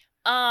guy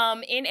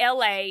in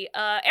LA.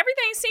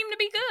 Everything seemed to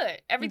be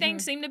good. Everything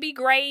seemed to be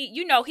great.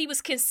 You know, he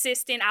was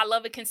consistent. I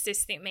love a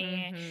consistent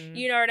man.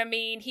 You know what I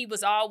mean? He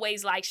was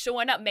always like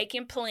showing up,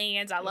 making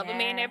plans. I love a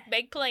man that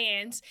make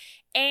plans.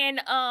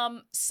 And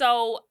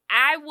so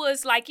I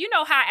was like, you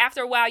know how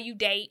after a while you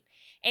date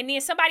and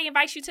then somebody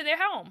invites you to their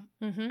home.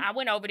 I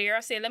went over there. I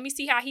said, let me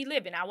see how he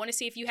living. I want to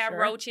see if you have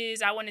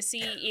roaches. I want to see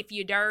if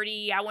you're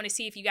dirty. I want to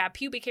see if you got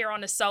pubic hair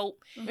on the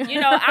soap. You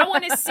know, I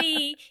want to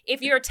see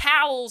if your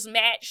towels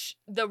match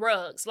the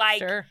rugs. Like,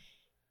 Sure.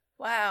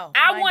 Wow.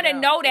 I want to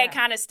know that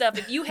kind of stuff.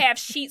 If you have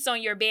sheets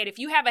on your bed, if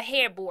you have a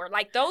headboard,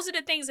 like those are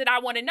the things that I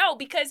want to know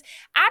because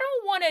I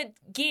don't want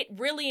to get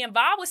really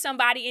involved with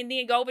somebody and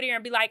then go over there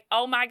and be like,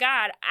 oh my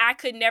God, I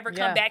could never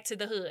come back to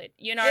the hood.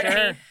 You know what I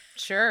mean?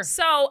 Sure.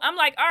 So I'm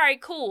like, all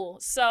right, cool.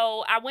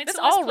 So I went It's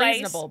to his all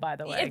place. reasonable, by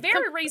the way. Yeah,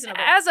 very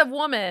reasonable. As a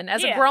woman,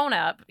 as a grown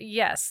up,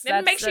 yes.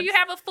 Then make sure you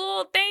have a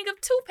full thing of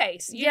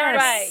toothpaste. You know what I mean?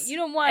 Right. You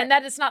don't want and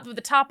that it's not with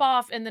the top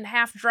off and then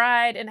half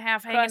dried and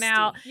half hanging Crusty.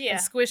 out Yeah. and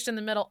squished in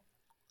the middle.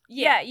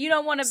 Yeah, you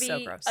don't want to be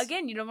So gross.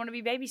 again. You don't want to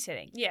be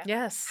babysitting. Yeah.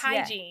 Yes.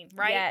 Hygiene,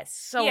 right? Yes.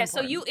 So yeah,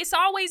 important. so it's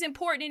always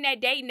important in that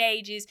dating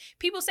age is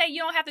people say you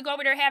don't have to go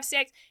over there and have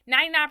sex.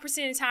 99% of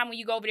the time when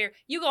you go over there,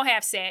 you gonna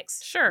have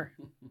sex. Sure.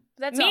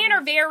 That's Men all.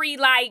 are very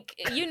like,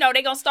 you know,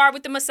 they gonna start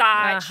with the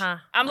massage.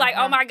 I'm like,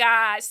 oh my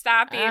God,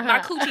 stop it. My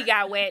coochie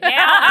got wet. Now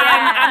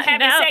I'm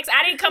having sex.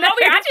 I didn't come over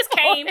here. I just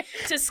came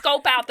to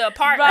scope out the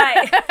apartment.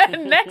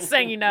 Right. Next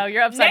thing you know,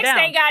 you're upside Next down.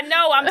 thing I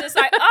know, I'm just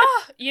like,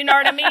 oh, you know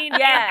what I mean?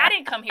 Yeah. And I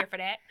didn't come here for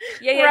that.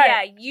 Yeah.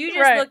 Right. You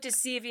just Right. looked to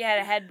see if you had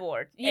a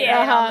headboard.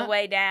 Yeah. And on the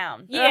way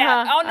down.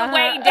 Yeah, on the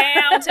way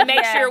down to make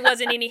Yeah. sure it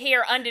wasn't any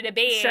hair under the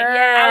bed. Sure.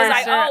 I was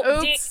like, sure.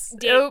 oh, Oops.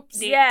 dick, Oops.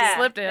 dick, Yeah.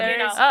 Slipped in. You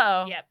know.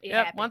 Uh-oh. Yep, it Yep.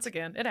 happened. Once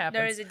again, it happens.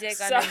 There is a dick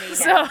So- underneath.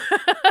 So,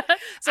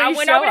 so I you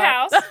went show over the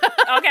up.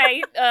 house.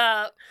 Okay.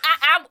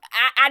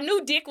 I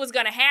knew dick was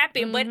gonna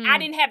happen, but I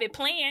didn't have it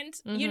planned.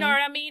 You know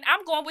what I mean?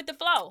 I'm going with the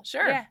flow.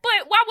 Sure. Yeah.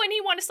 But why wouldn't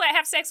he want to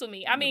have sex with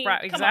me? I mean,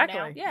 Right, come on exactly.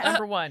 now. Yeah.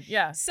 Number one.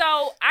 Yeah. So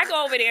I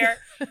go over there,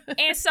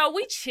 and so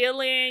we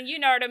chilling. You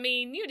know what I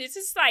mean? This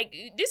is like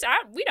this.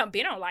 We done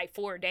been on like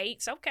 4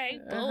 dates. Okay,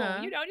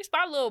 boom. You know, this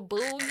my little boo.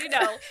 You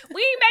know,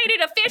 we ain't made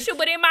it official,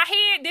 but in my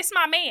head, this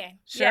my man.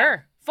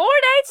 Sure. 4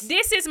 dates.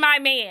 This is my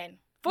man.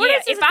 Four Yeah,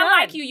 dates is if I done.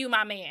 like you, you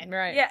my man.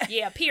 Right. Yeah.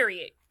 Yeah,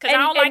 period. Because I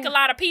And- don't like and- a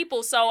lot of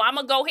people, so I'm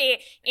going to go ahead.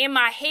 In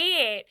my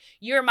head,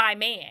 you're my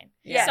man.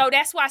 Yeah. So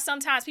that's why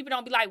sometimes people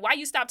don't be like, why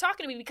you stop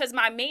talking to me? Because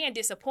my man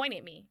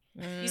disappointed me.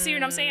 You see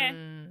what I'm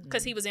saying?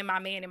 Because he was in my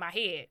man in my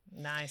head.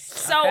 Nice.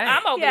 So Okay.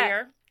 I'm over Yeah.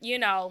 there, you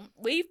know,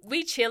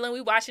 we chilling,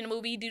 we watching the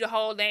movie, do the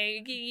whole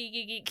thing,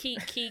 key.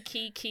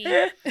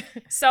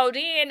 So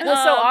then,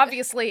 Well, so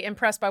obviously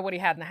impressed by what he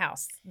had in the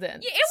house then.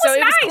 yeah, it So was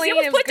nice. clean, it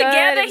was put good,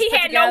 together. it was He put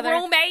had together.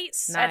 no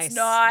roommates. Nice.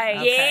 nice.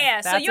 Okay.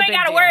 Yeah, so That's you a ain't big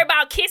got to deal. worry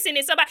about kissing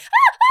and somebody.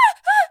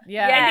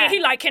 Yeah. Yeah. And then he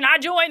like, can I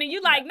join? And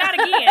you like, not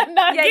again.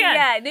 Not Yeah, again.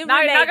 yeah, new Now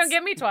you're not roommates. gonna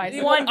give me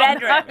twice. One I'm not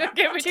bedroom. gonna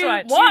give me Two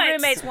twice. Once.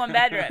 roommates, one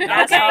bedroom.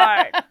 That's Okay.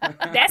 hard.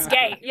 That's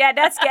gay. Yeah,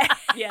 that's gay.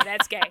 Yeah,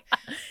 that's gay.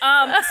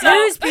 So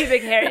Whose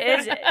pubic hair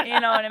is it? You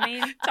know what I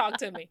mean? talk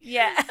to me.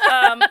 Yeah.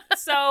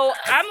 So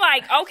I'm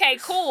like, okay,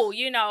 cool.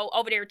 You know,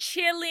 over there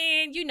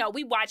chilling. You know,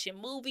 we watching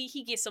movie.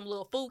 He gets some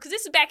little food because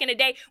this is back in the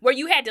day where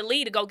you had to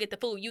leave to go get the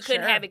food. You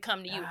couldn't Sure. have it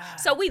come to you.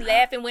 So we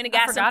left and went and I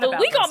got some forgot food. about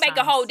We gonna those make a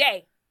times. whole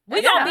day. We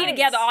Yeah. gonna be Nice.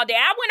 together all day.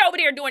 I went over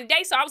there during the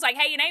day, so I was like,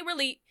 hey, it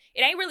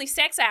ain't really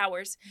sex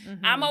hours.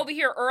 I'm over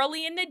here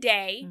early in the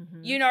day.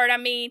 You know what I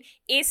mean?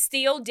 It's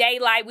still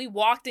daylight. We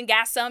walked and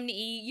got something to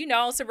eat, you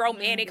know, some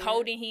romantic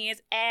holding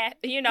hands.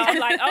 You know, I'm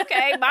like,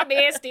 okay, my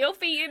man still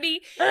feeding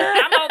me.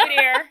 I'm over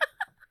there.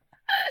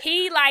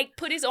 He like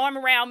put his arm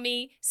around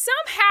me.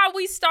 Somehow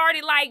we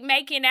started like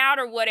making out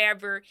or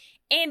whatever.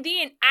 And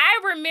then I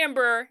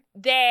remember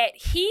that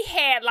he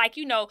had like,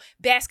 you know,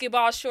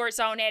 basketball shorts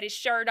on, had his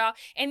shirt off.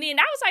 And then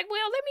I was like,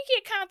 well, let me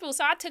get comfortable.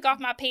 So I took off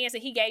my pants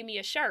and he gave me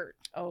a shirt.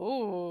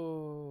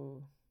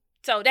 Oh.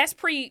 So that's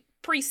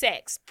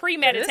pre-sex.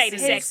 Premeditated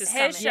This sex is is his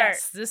coming. shirt.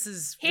 Yes, this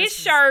is His this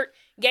is- shirt,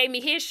 gave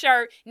me his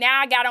shirt.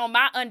 Now I got on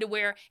my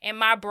underwear and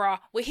my bra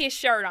with his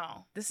shirt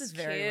on. This is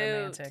very Cute.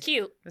 romantic.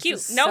 Cute. This Cute.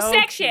 is No so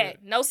sex cute. yet.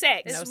 No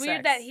sex. It's No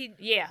weird sex. that he.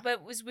 Yeah. But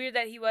it was weird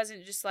that he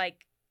wasn't just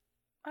like,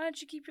 why don't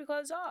you keep your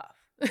clothes off?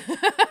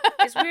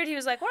 It's weird. He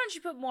was like, why don't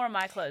you put more of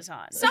my clothes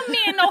on? Some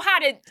men know how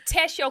to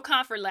test your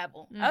comfort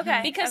level. Okay.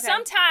 Because okay.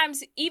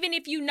 sometimes, even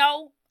if you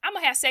know I'm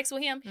going to have sex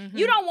with him,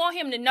 you don't want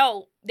him to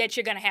know that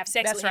you're going to have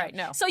sex That's with him. right,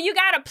 no. So you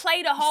got to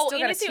play the whole still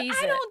gotta innocent. tease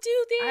I it. don't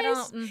do this. I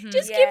don't-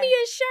 Just Yeah. give me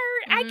a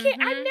shirt. I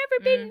can't. I've never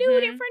been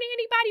nude in front of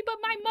anybody but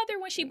my mother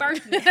when she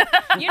birthed me.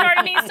 You know what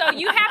I mean? So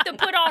you have to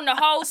put on the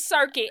whole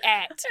circuit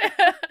act.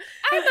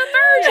 I'm a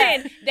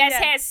virgin that's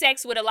had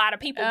sex with a lot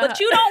of people, but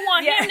you don't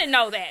want him to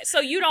know that.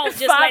 So you don't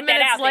just 5 let that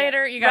minutes out there.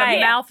 later, you got Right.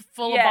 a mouth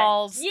full Yeah. of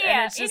balls.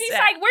 Yeah, it's and just he's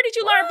like, "Where did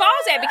you learn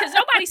balls at?" Because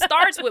nobody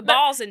starts with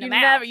balls in the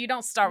mouth. You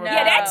don't start with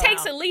Yeah, that balls.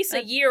 takes at least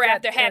a year That-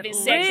 after having that-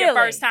 sex your Really?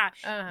 first time.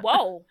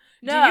 Whoa.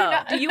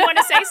 No. Do you want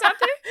to say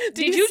something?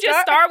 Did you just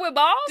start with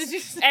balls Did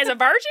you as a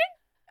virgin?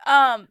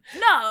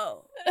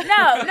 No.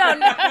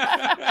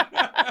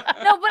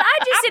 No, but I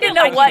just didn't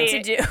know like what you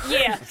to do. did.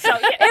 Yeah. So yeah.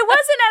 It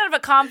wasn't out of a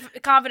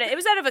confident. It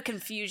was out of a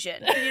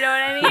confusion. You know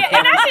what I mean? Yeah,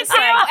 and I can It's like-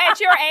 tell at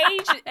your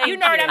age, you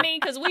know what you. I mean?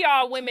 Because we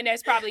all women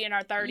that's probably in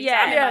our 30s.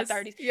 Yeah. I'm in my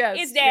 30s. Yes,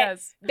 Is that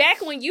yes.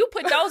 back when you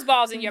put those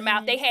balls in your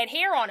mouth, they had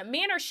hair on them.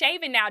 Men are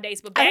shaving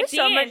nowadays, but I back have so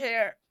then, much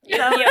hair.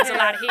 yeah, there's a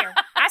lot of hair.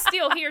 I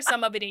still hear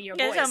some of it in your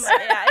Yeah, voice.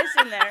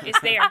 it's in there. It's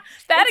there.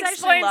 That It's actually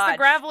explains the lodged.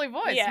 gravelly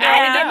voice. Yeah, Now I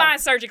had I to get know. mine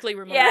surgically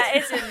removed. Yeah,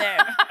 it's in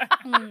there.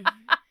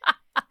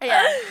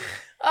 Yeah.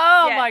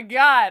 Oh Yeah. my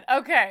God.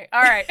 Okay.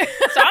 All right.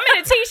 So I'm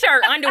in a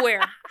t-shirt,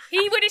 underwear.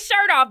 He with his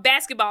shirt off,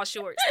 basketball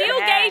shorts. Still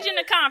Yeah. gauging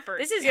the comfort.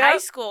 This is Yep. high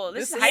school.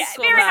 This is high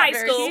school. very vibe. high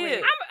Very school. cute. I'm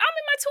in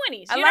my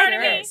 20s. I You like know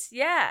what I mean? this.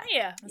 Yeah.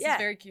 Yeah. This Yeah. is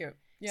very cute.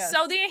 Yes.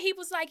 So then he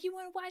was like, "You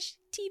want to watch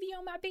TV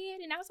on my bed?"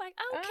 And I was like,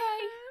 Uh,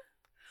 "Okay."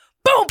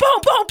 Boom, boom,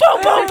 boom,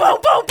 boom, boom,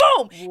 boom, boom,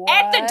 boom.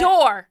 At the What?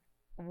 door.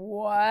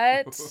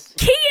 What?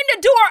 Key in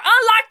the door.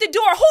 Unlock the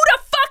door. Who the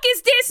fuck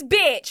is this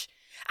bitch?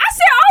 I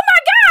said, "Oh my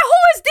God,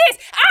 who is this?"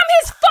 I'm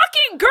his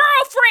fucking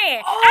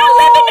girlfriend. I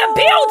live in the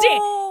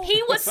building.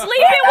 He was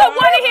sleeping with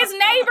one of his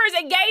neighbors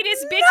and gave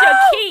this bitch a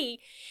key.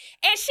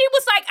 And she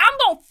was like, "I'm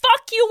going to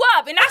fuck you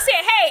up." And I said,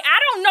 "Hey, I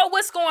don't know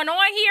what's going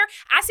on here."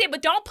 I said,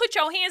 "But don't put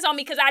your hands on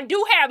me because I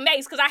do have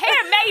mace." Because I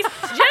had mace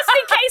just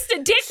in case the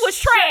dick was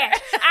trash.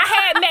 I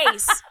had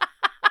mace.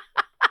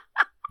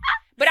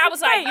 But I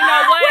was like, you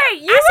know what?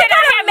 Wait, you I were said I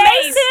gonna had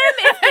mace mace. him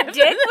if the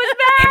dick was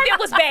bad? If it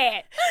was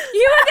bad.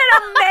 You were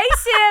gonna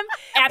mace him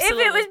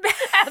Absolutely. if it was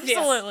bad?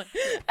 Absolutely.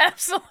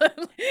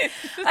 Absolutely.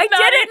 I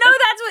didn't know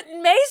that's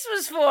what mace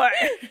was for.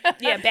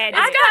 Yeah, bad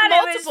I dick. thought it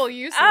was- multiple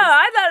uses. Oh,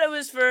 I thought it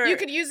was for. You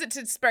could use it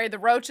to spray the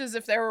roaches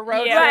if there were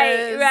roaches.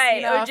 Yeah. Right,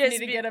 You know, or if you just need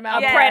to be- get them A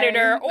out. yeah.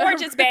 predator or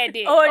just bad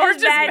dick. or Or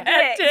just bad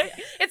dick.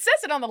 It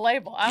says it on the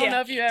label. I don't Yeah.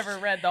 know if you ever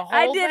read the whole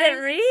I thing.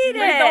 didn't read it.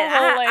 Read the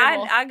whole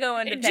label. I go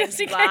into Just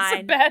in things case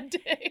of blind. bad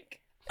dick.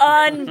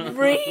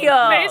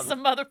 Unreal. Face a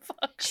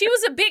motherfucker. She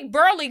was a big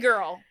burly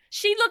girl.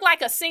 She looked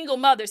like a single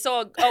mother. So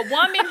a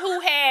woman who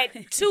had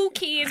 2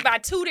 kids by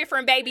 2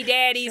 different baby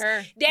daddies Sure.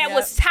 that Yep.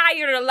 was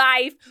tired of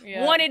life,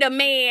 Yep. wanted a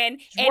man,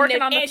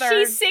 working on the and third.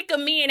 she's sick of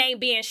men ain't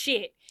being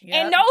shit. Yep.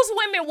 And those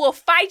women will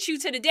fight you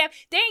to the death.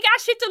 They ain't got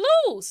shit to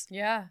lose.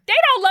 Yeah. They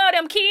don't love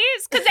them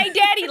kids because they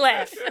daddy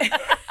left.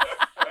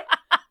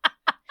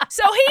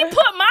 So he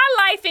put my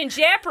life in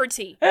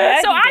jeopardy. So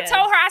I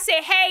told her, I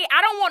said, "Hey,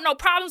 I don't want no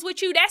problems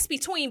with you. That's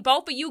between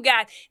both of you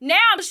guys."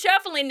 Now I'm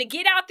shuffling to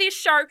get out this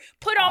shirt,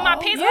 put on my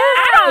pants. yeah.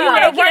 I don't You want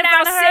to naked run in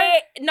front of her?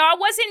 outside. No, I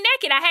wasn't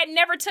naked. I had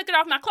never took it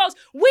off my clothes.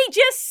 We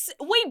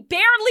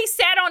barely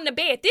sat on the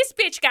bed. This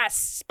bitch got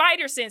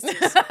spider senses.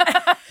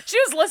 She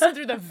was listening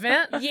through the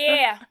vent.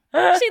 Yeah. She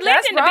lived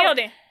That's in the probably-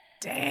 building.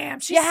 Damn,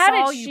 she Yeah, how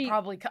saw did you she-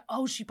 probably.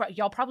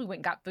 Y'all probably went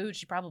and got food.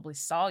 She probably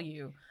saw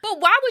you. But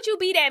why would you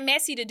be that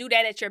messy to do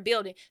that at your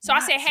building? So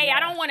I said, "Hey, I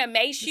don't want to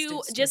mace you.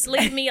 dude's Just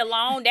stupid. leave me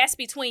alone. That's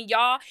between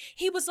y'all."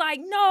 He was like,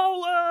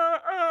 "No,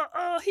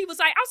 He was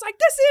like, I was like,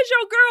 "This is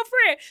your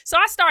girlfriend." So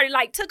I started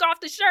took off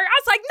the shirt. I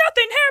was like,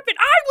 "Nothing happened.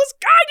 I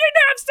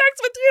didn't have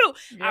sex with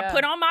you." Yeah. I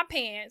put on my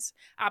pants.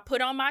 I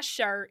put on my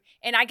shirt,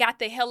 and I got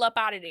the hell up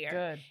out of there.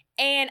 Good.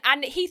 And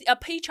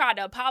he tried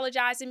to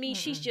apologize to me.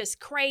 She's just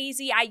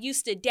crazy. I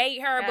used to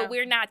date her, Yeah. but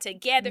we're not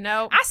together.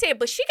 Nope. I said,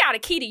 "But she got a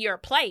key to your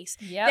place."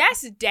 Yep.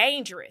 That's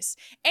dangerous.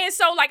 And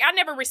so I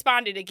never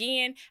responded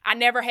again. I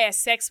never had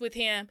sex with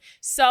him.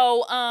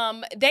 So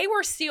they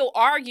were still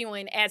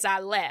arguing as I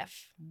left.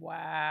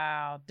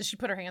 Wow. Did she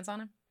put her hands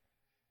on him?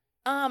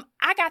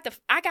 I got You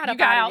up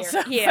got out out of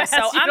there. so Yeah, fast, so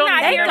you I'm don't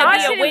not need here to to know. be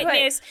She a didn't put-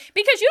 witness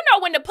because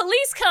when the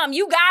police come,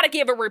 you gotta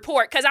give a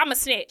report because I'm a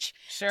snitch.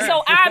 Sure.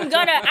 So I'm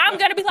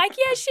gonna be like,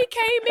 "Yeah, she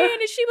came in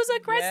and she was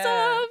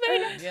aggressive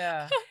and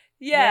Yeah.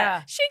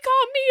 Yeah. she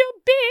called me a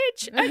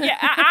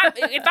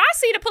bitch." If I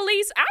see the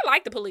police, I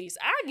like the police.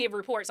 I give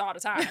reports all the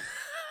time.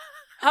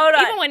 Hold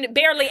on. Even when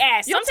barely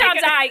asked. You'll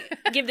Sometimes take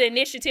I give the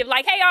initiative,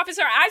 like, "Hey,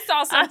 officer, I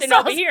saw something saw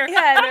over here.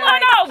 yeah, Come they're on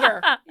like-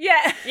 over."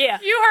 Yeah. Yeah.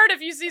 You heard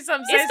if you see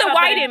something. It's the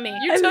white in me.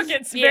 You took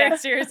it Yeah. very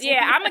seriously.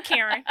 Yeah, I'm a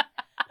Karen.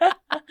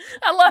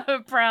 I love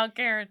it, proud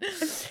Karen.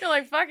 You're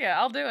like, fuck it,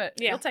 I'll do it.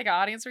 Yeah. You'll take an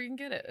audience where you can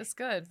get it. It's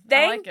good. I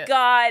Thank like it.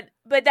 God.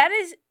 But that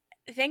is,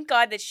 thank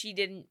God that she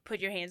didn't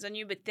put your hands on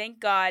you, but thank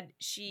God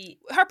she.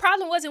 Her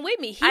problem wasn't with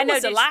me. He I know,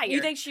 was a did liar.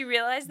 You think she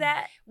realized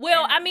that?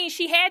 Well, I mean,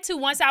 she had to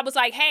once I was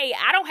like, hey,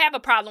 I don't have a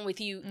problem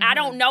with you. I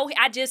don't know.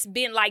 I just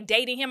been like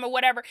dating him or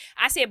whatever.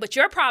 I said, but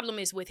your problem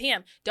is with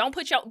him. Don't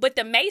put your, but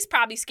the mace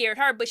probably scared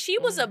her. But she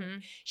was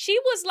she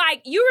was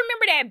like, you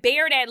remember that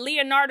bear that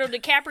Leonardo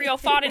DiCaprio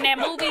fought in that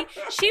movie?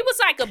 She was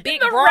like a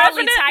big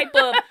brawly type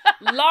of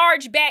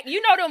large back.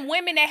 You know them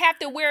women that have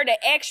to wear the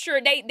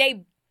extra,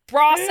 they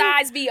bra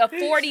size be a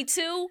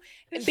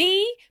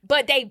 42B,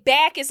 but they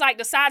back is like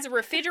the size of a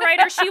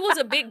refrigerator. She was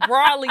a big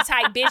brawly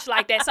type bitch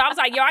like that. So I was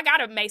like, yo, I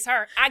gotta mace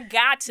her. I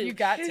got to. You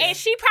got to. And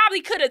she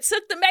probably could have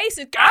took the mace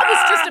and I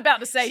was just about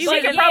to say, she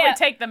could probably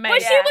take the mace.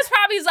 But she was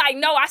probably like,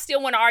 no, I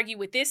still want to argue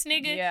with this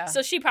nigga. Yeah.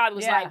 So she probably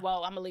was Yeah. like,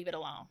 well, I'm gonna leave it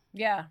alone.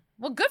 Yeah.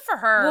 Well, good for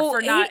her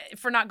Well,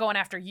 for not going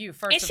after you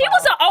first. And of she all.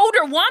 was an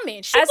older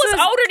woman. She As was was-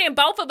 older than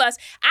both of us.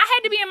 I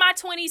had to be in my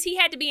 20s. He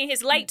had to be in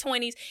his late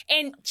 20s.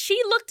 And she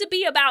looked to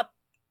be about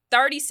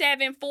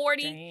 37,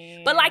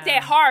 40. But like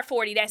that hard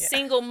 40, that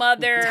single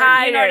mother,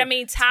 you know what I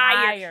mean?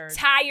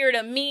 Tired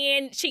of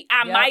men.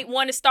 I might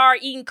want to start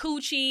eating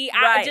coochie.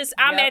 Right.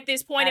 I'm at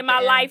this point in my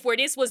life where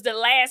this was the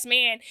last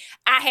man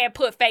I had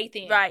put faith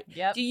in. Right.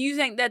 Yep. Do you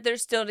think that they're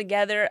still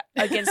together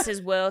against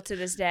his will to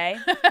this day?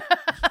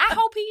 I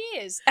hope he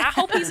is. I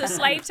hope he's a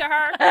slave to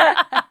her.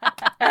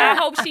 I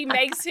hope she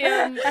makes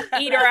him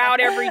eat her out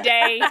every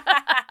day.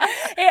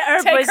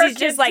 Her Take her pussy's kids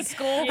just to like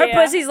school. her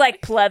Yeah. pussy's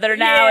like pleather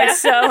now. Yeah.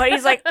 It's so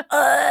he's like,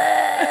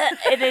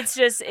 and it's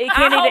just it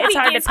can't I hope even. It's he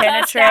hard gets to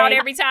cussed out penetrate.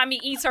 every time he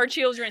eats her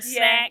children's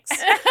Yeah.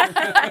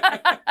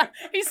 snacks.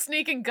 He's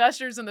sneaking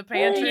gushers in the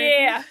pantry.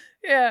 Yeah,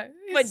 Yeah.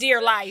 for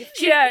dear life.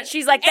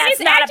 She's like, And that's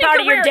his not a acting part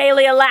of your career-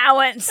 daily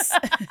allowance.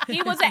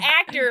 He was an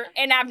actor,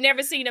 and I've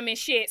never seen him in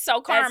shit.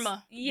 So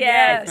karma.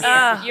 Yes.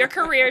 Ugh. Your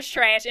career is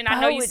trash, and I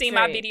know you see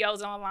my Poetry.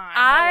 videos online.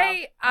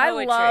 I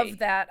Poetry. love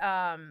that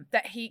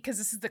that he, because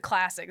this is the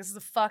classic. This is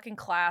the fucking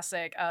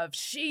classic of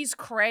she's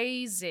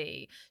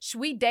crazy.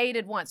 We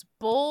dated once.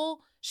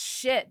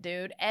 Bullshit,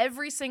 dude.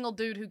 Every single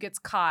dude who gets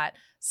caught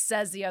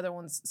says the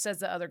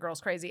other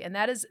girl's crazy, and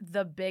that is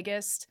the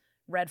biggest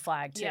red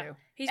flag too. Yeah.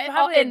 He's And-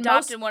 probably and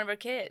adopted most- one of her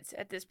kids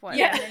at this point.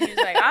 Yeah. And then he's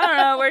like, I don't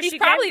know where He's she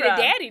probably came the from.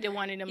 daddy to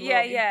one in the movie.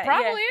 Yeah.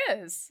 Probably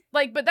is.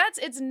 Like, but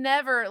it's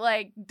never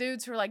like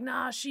dudes who are like,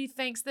 nah, she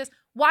thinks this.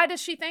 Why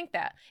does she think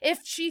that?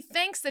 If she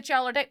thinks that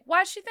y'all are dating, why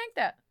does she think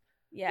that?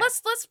 Yeah.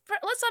 Let's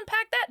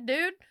unpack that,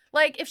 dude.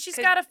 Like, if she's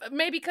got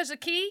maybe because of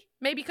Key,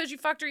 maybe because you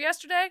fucked her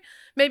yesterday,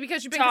 maybe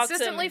because you've been Talk to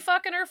consistently me.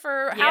 fucking her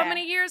for how Yeah.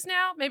 many years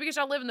now? Maybe because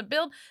y'all live in the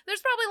build. There's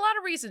probably a lot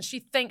of reasons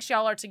she thinks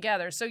y'all are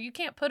together. So you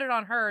can't put it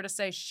on her to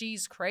say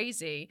she's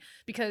crazy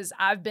because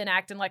I've been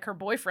acting like her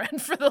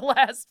boyfriend for the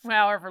last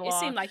however long. It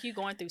seemed like you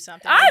going through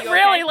something. I Are you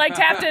really okay? like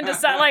tapped into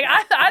something. Like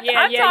I'm You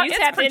it's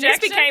tapped in. This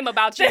projection. became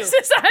about you. I'm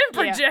Yeah.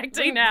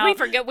 projecting now. We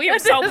forget. We are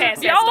so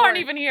past that Y'all story. aren't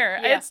even here.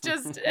 Yeah. It's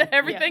just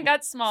everything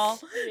got small,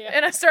 Yeah.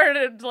 and I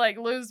started to like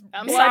lose.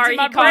 I'm blood sorry to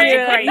my he called you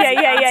brain. crazy.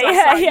 Yeah. I'm so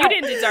sorry. You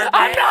didn't deserve that.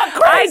 I'm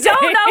not I crazy.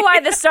 don't know why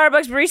the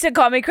Starbucks barista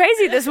called me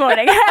crazy this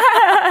morning.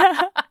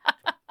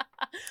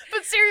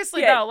 But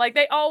seriously Yeah. though, like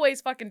they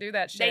always fucking do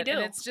that shit. They do.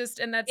 And it's just,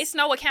 and that's It's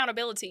no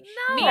accountability.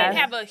 No. Men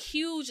have a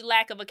huge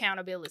lack of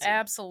accountability.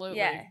 absolutely.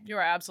 Yeah. You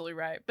are absolutely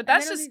right. But And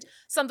that's they don't just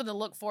something to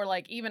look for.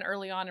 Like even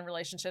early on in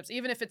relationships,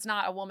 even if it's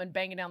not a woman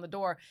banging down the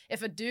door,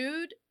 if a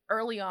dude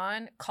early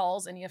on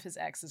calls any of his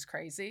exes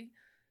crazy,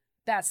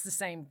 that's the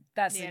same.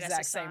 That's the Yeah, that's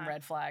exact a same sign.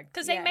 red flag.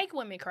 Because Yeah. they make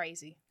women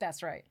crazy.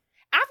 That's right.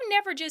 I've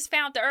never just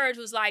found the urge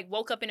was like,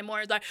 woke up in the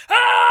morning, was like,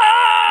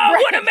 I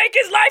want to make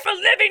his life a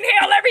living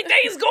hell.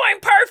 Everything's going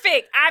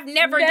perfect. I've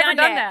never done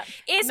that.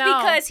 It's No.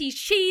 because he's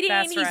cheating.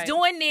 That's He's right.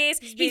 doing this.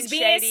 He's He's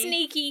being being shady.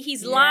 sneaky.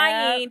 He's Yep.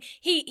 lying.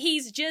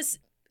 He's just,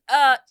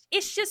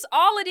 it's just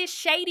all of this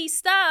shady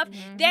stuff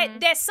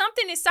that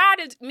something inside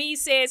of me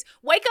says,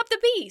 wake up the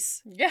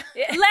beast. Yeah.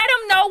 Let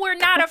them know we're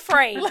not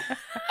afraid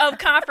of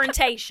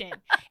confrontation.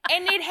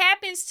 And it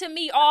happens to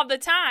me all the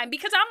time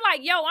because I'm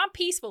like, yo, I'm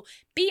peaceful.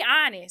 Be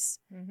honest.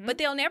 But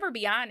they'll never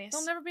be honest.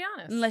 They'll never be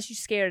honest. Unless you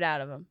scared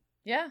out of him.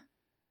 Yeah.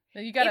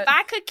 You gotta. If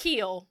I could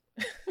kill,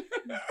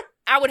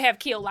 I would have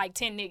killed like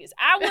 10 niggas.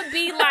 I would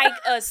be like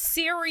a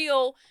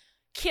serial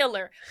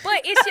killer. But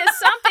it's just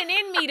something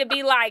in me to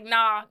be like,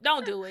 nah,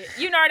 don't do it.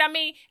 You know what I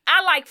mean?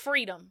 I like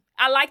freedom.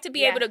 I like to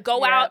be able to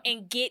go out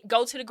and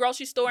go to the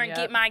grocery store and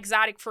get my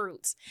exotic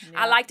fruits.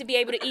 I like to be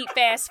able to eat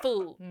fast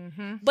food.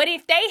 But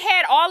if they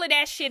had all of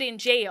that shit in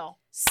jail,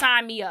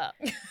 sign me up.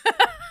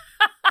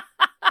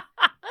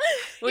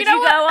 Would know you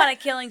what? go on a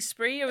killing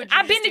spree or would you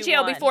I've been just to do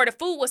jail one? before. The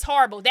food was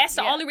horrible. That's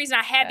the only reason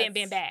I haven't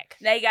been back.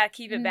 Now you gotta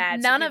keep it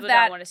bad. None so of people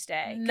that- don't want to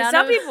stay. 'Cause none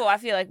some of- people I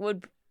feel like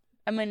would.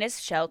 I mean, it's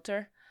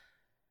shelter.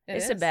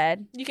 It's a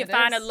bed. You can It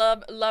find is.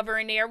 a lover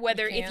in there.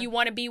 Whether You if can. you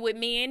want to be with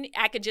men,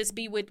 I could just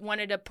be with one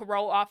of the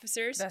parole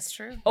officers. That's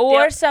true.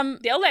 Or They'll- some.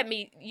 They'll let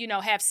me,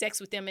 have sex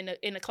with them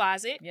in the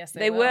closet. Yes,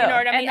 They will. You know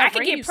what I And mean? they'll I can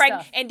bring you get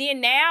pregnant, stuff. and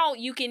then now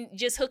you can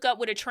just hook up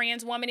with a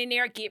trans woman in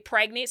there, get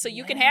pregnant, so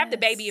you can have the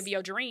baby of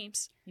your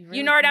dreams.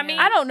 You know what I mean?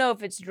 I don't know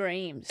if it's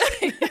dreams.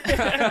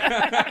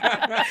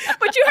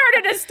 But you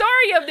heard of the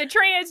story of the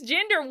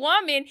transgender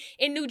woman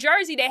in New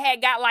Jersey that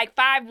had got like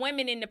 5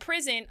 women in the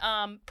prison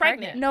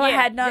pregnant. No, I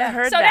Yeah. had not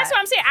heard So that. that's what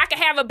I'm saying. I could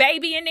have a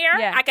baby in there.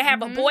 Yeah. I could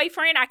have a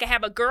boyfriend. I could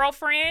have a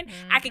girlfriend.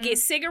 I could get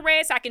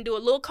cigarettes. I can do a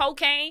little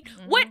cocaine.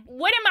 What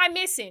am I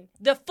missing?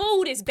 The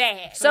food is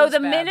bad. So Food's the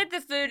bad. minute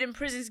the food in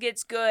prisons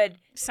gets good,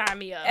 Sign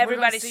me up.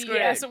 everybody's See, screwed.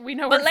 yes, we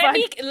know But we're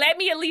let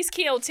me at least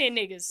kill 10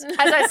 niggas.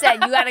 As I said,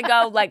 you got to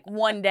go like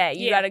one day.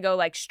 You Yeah. got to go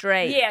like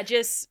straight. Yeah,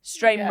 just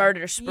Straight Yeah.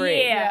 murder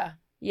spree. Yeah.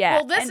 Yeah.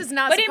 Well, this And- is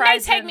not But it may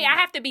surprising. take me. I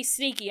have to be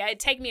sneaky. It'd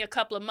take me a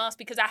couple of months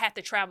because I have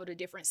to travel to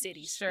different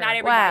cities. Sure. Not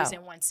everybody's Wow.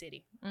 in one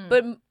city.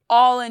 But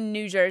all in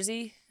New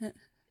Jersey.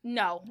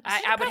 No, you I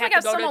would probably have got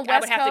to go some on to. I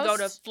would West have to go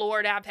to Coast.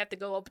 Florida. I'd have to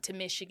go up to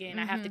Michigan.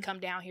 I have to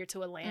come down here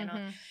to Atlanta.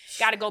 Mm-hmm.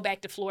 Got to go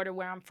back to Florida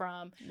where I'm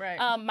from. Right.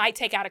 Might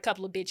take out a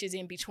couple of bitches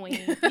in between.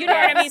 You know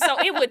what I mean? So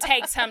it would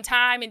take some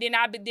time, and then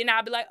I'd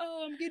be like,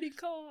 oh, I'm getting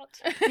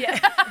caught. Yeah.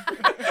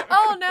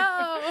 Oh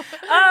no!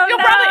 Oh, You'll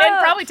no.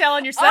 probably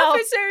telling yourself.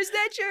 Officers,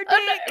 that's your dick.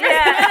 You know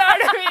Yeah.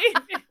 what I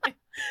mean?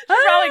 She'll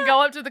probably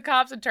go up to the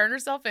cops and turn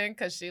herself in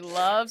because she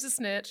loves a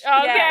snitch.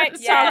 Okay,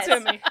 Yes. talk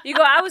to me. You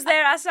go, I was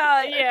there. I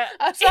saw it. Yeah,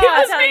 I saw It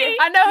was it. me.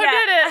 I know who Yeah.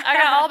 did it. I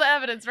got all the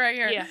evidence right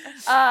here.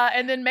 Yeah.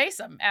 And then mace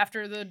him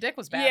after the dick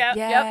was bad.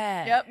 Yeah.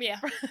 Yeah. Yep. yeah.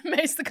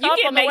 Mace the You cop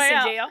get on the Mace way in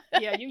out. jail.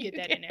 Yeah, you can get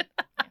that in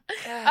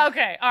there.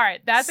 Okay. All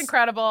right. That's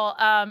incredible.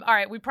 All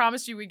right. We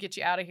promised you we'd get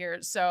you out of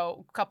here.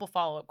 So a couple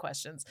follow-up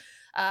questions.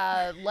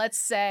 Let's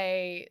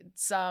say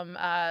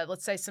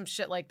some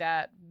shit like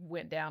that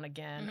went down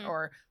again,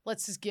 or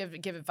let's just give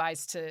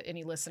advice to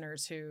any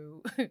listeners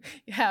who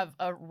have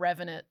a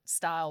Revenant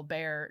style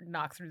bear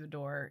knock through the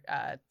door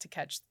to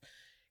catch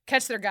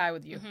their guy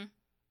with you.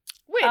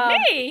 With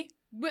me?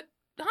 With,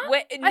 huh?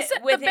 With, I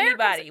said with the bear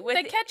anybody. comes- With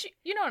they catch you.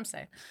 You know what I'm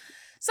saying?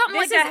 Something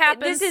like this that is,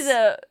 happens. This is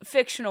a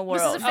fictional world.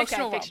 This is a Okay,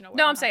 fictional, fictional world.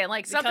 No, world. I'm saying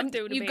like We come something.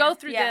 through the You bear. go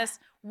through Yeah. this.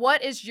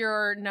 What is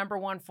your number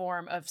one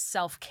form of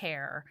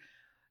self-care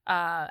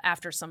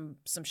after some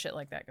shit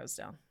like that goes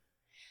down?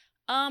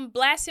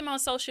 Blast him on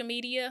social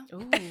media.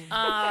 Ooh,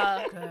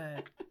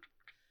 good.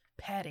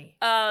 Petty.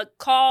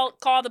 Call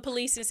the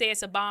police and say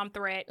it's a bomb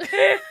threat.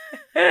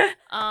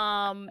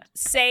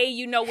 Say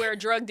you know where a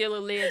drug dealer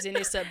lives and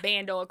it's a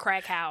bando or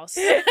crack house.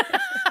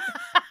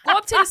 Go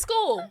up to the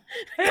school.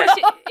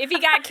 If he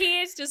got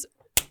kids, just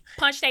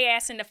punch their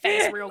ass in the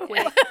face real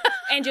quick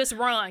and just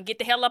run. Get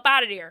the hell up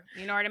out of there.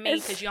 You know what I mean?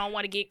 Because you don't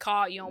want to get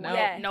caught. You don't want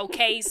Yeah. no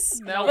case,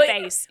 no But-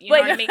 face. You but-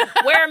 know what I mean?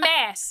 Wear a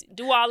mask.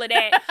 Do all of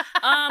that.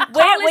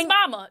 Call his when-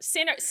 mama.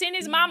 Send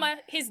his mama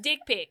his dick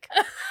pic.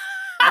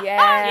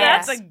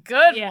 Yes. That's a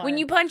good Yeah. one. When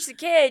you punch the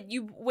kid,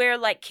 you wear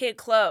like kid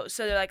clothes.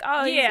 So they're like,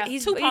 oh, Yeah,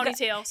 he's two he got-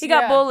 ponytails. He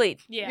got Yeah. bullied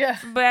Yeah. yeah.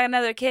 by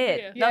another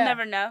kid. Yeah. They'll Yeah.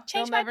 never know.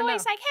 Change They'll my never know.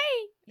 voice like,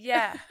 hey,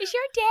 Yeah. is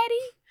your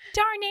daddy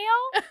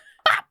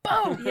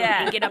Darnell? Boom.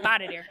 Yeah. And get up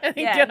out of there. And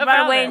Yeah. get up Run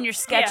out away there. in your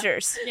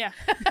Skechers. Yeah.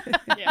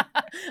 Yeah.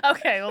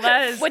 Okay, well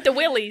that is With the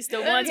willies,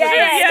 the ones Yeah, with the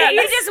yeah,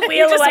 skates. you just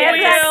wheel just away.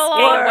 wheel That's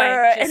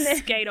away. skate. Just And then-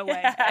 skate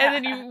away. and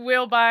then you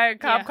wheel by a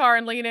cop Yeah. car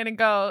and lean in and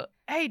go,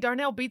 "Hey,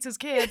 Darnell beats his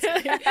kids.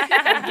 And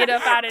get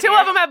up out of Two there.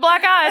 of them have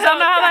black eyes. I don't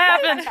know how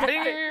that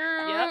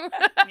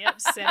happened."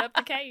 Yep. Set up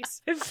the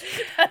case.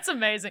 That's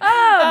amazing.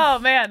 Oh. Oh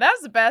man,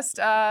 that's the best.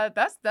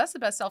 That's the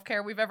best self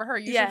care we've ever heard.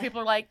 Usually Yeah.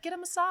 people are like, get a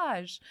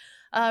massage,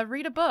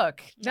 read a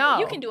book. No,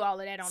 You can do all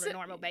of that on a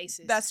normal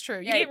basis. That's true.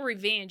 You get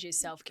revenge is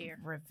self care.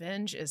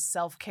 Revenge is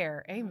self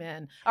care.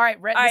 Amen. All right,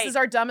 Rhett, All this right. is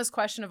our dumbest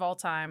question of all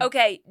time.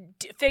 Okay,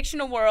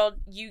 fictional world.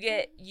 You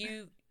get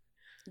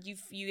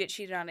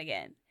cheated on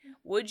again.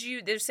 Would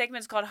you? There's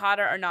segments called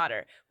hotter or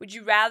notter. Would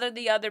you rather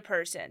the other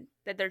person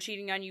that they're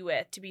cheating on you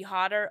with to be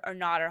hotter or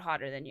not or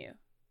hotter than you,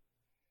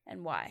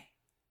 and why?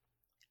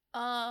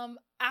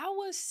 I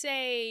would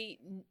say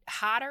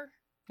hotter.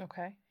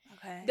 Okay.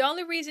 Okay. The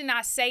only reason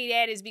I say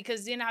that is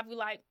because then I'd be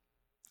like,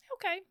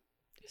 okay,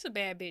 there's a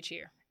bad bitch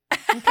here.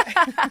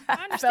 I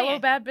understand. Fellow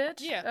bad bitch.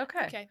 Yeah.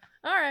 Okay. Okay.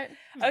 All right.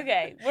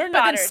 Okay, we're But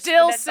then notters,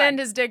 still that's send fine.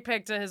 his dick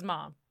pic to his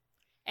mom.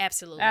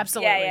 Absolutely.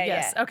 Absolutely. Yeah,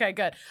 yes. Okay.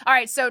 Good. All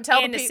right. So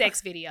tell And the the people.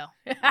 sex video.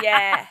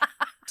 Yeah,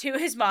 to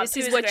his mom. This to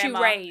is his what grandma.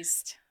 you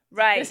raised.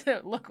 Right.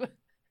 Look.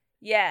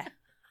 Yeah.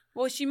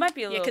 Well, she might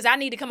be a Yeah, little. because I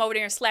need to come over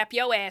there and slap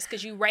your ass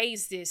because you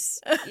raised this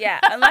Yeah,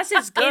 unless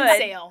it's good.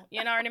 incel.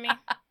 You know what I mean?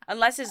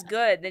 Unless it's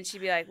good, then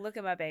she'd be like, "Look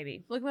at my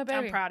baby." Look at my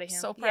baby. I'm proud of him.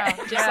 So Yeah.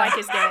 proud. Just like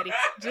his daddy.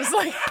 Just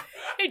like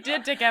he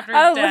did take after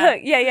his Oh, dad.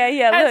 look. Yeah. I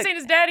hadn't Look. seen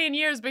his daddy in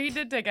years, but he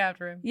did take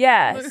after him.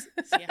 Yeah.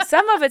 Yeah.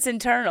 Some of it's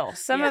internal.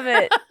 Some Yeah. of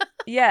it.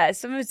 Yeah.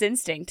 Some of it's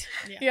instinct.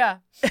 Yeah.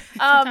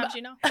 Sometimes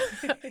you know.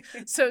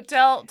 So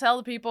tell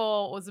the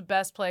people what's the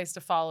best place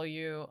to follow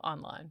you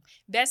online.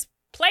 Best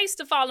place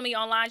to follow me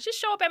online, just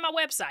show up at my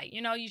website.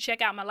 You know, you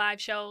check out my live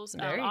shows.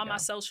 There you all go. my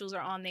socials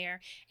are on there.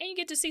 And you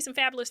get to see some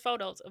fabulous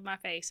photos of my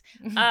face.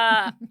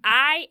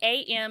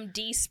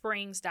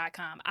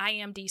 IAMDsprings.com.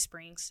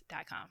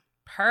 IAMDsprings.com.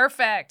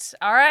 Perfect.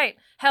 All right.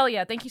 Hell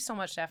yeah. Thank you so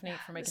much, Daphne,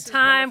 for making This is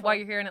time wonderful. while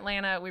you're here in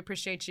Atlanta. We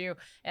appreciate you.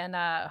 And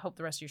hope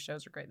the rest of your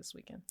shows are great this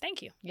weekend.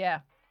 Thank you. Yeah.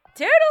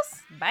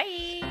 Toodles.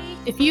 Bye.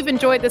 If you've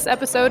enjoyed this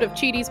episode of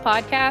Cheaties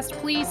Podcast,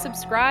 please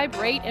subscribe,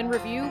 rate, and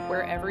review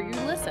wherever you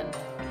listen.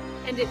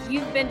 And if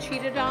you've been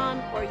cheated on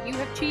or you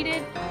have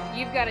cheated,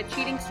 you've got a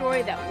cheating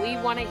story that we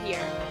want to hear.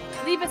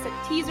 Leave us a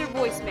teaser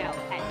voicemail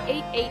at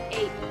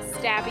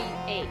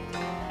 888-STABBY-8.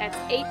 That's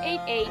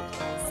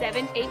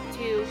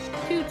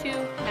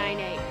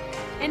 888-782-2298.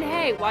 And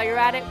hey, while you're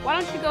at it, why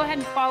don't you go ahead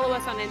and follow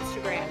us on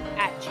Instagram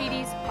at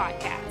Cheaties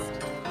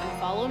Podcast. And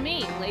follow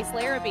me, Lace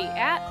Larrabee,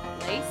 at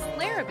Lace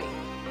Larrabee.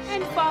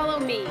 And follow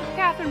me,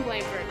 Catherine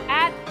Blanford,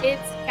 at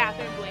It's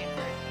Catherine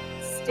Blanford.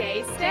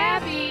 Stay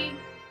stabby.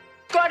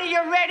 Go to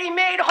your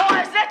ready-made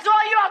horse. That's all